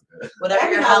 Kwanzaa.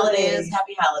 Whatever your holiday is,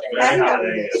 happy holidays. Happy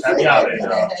holidays. Happy holidays,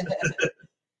 y'all.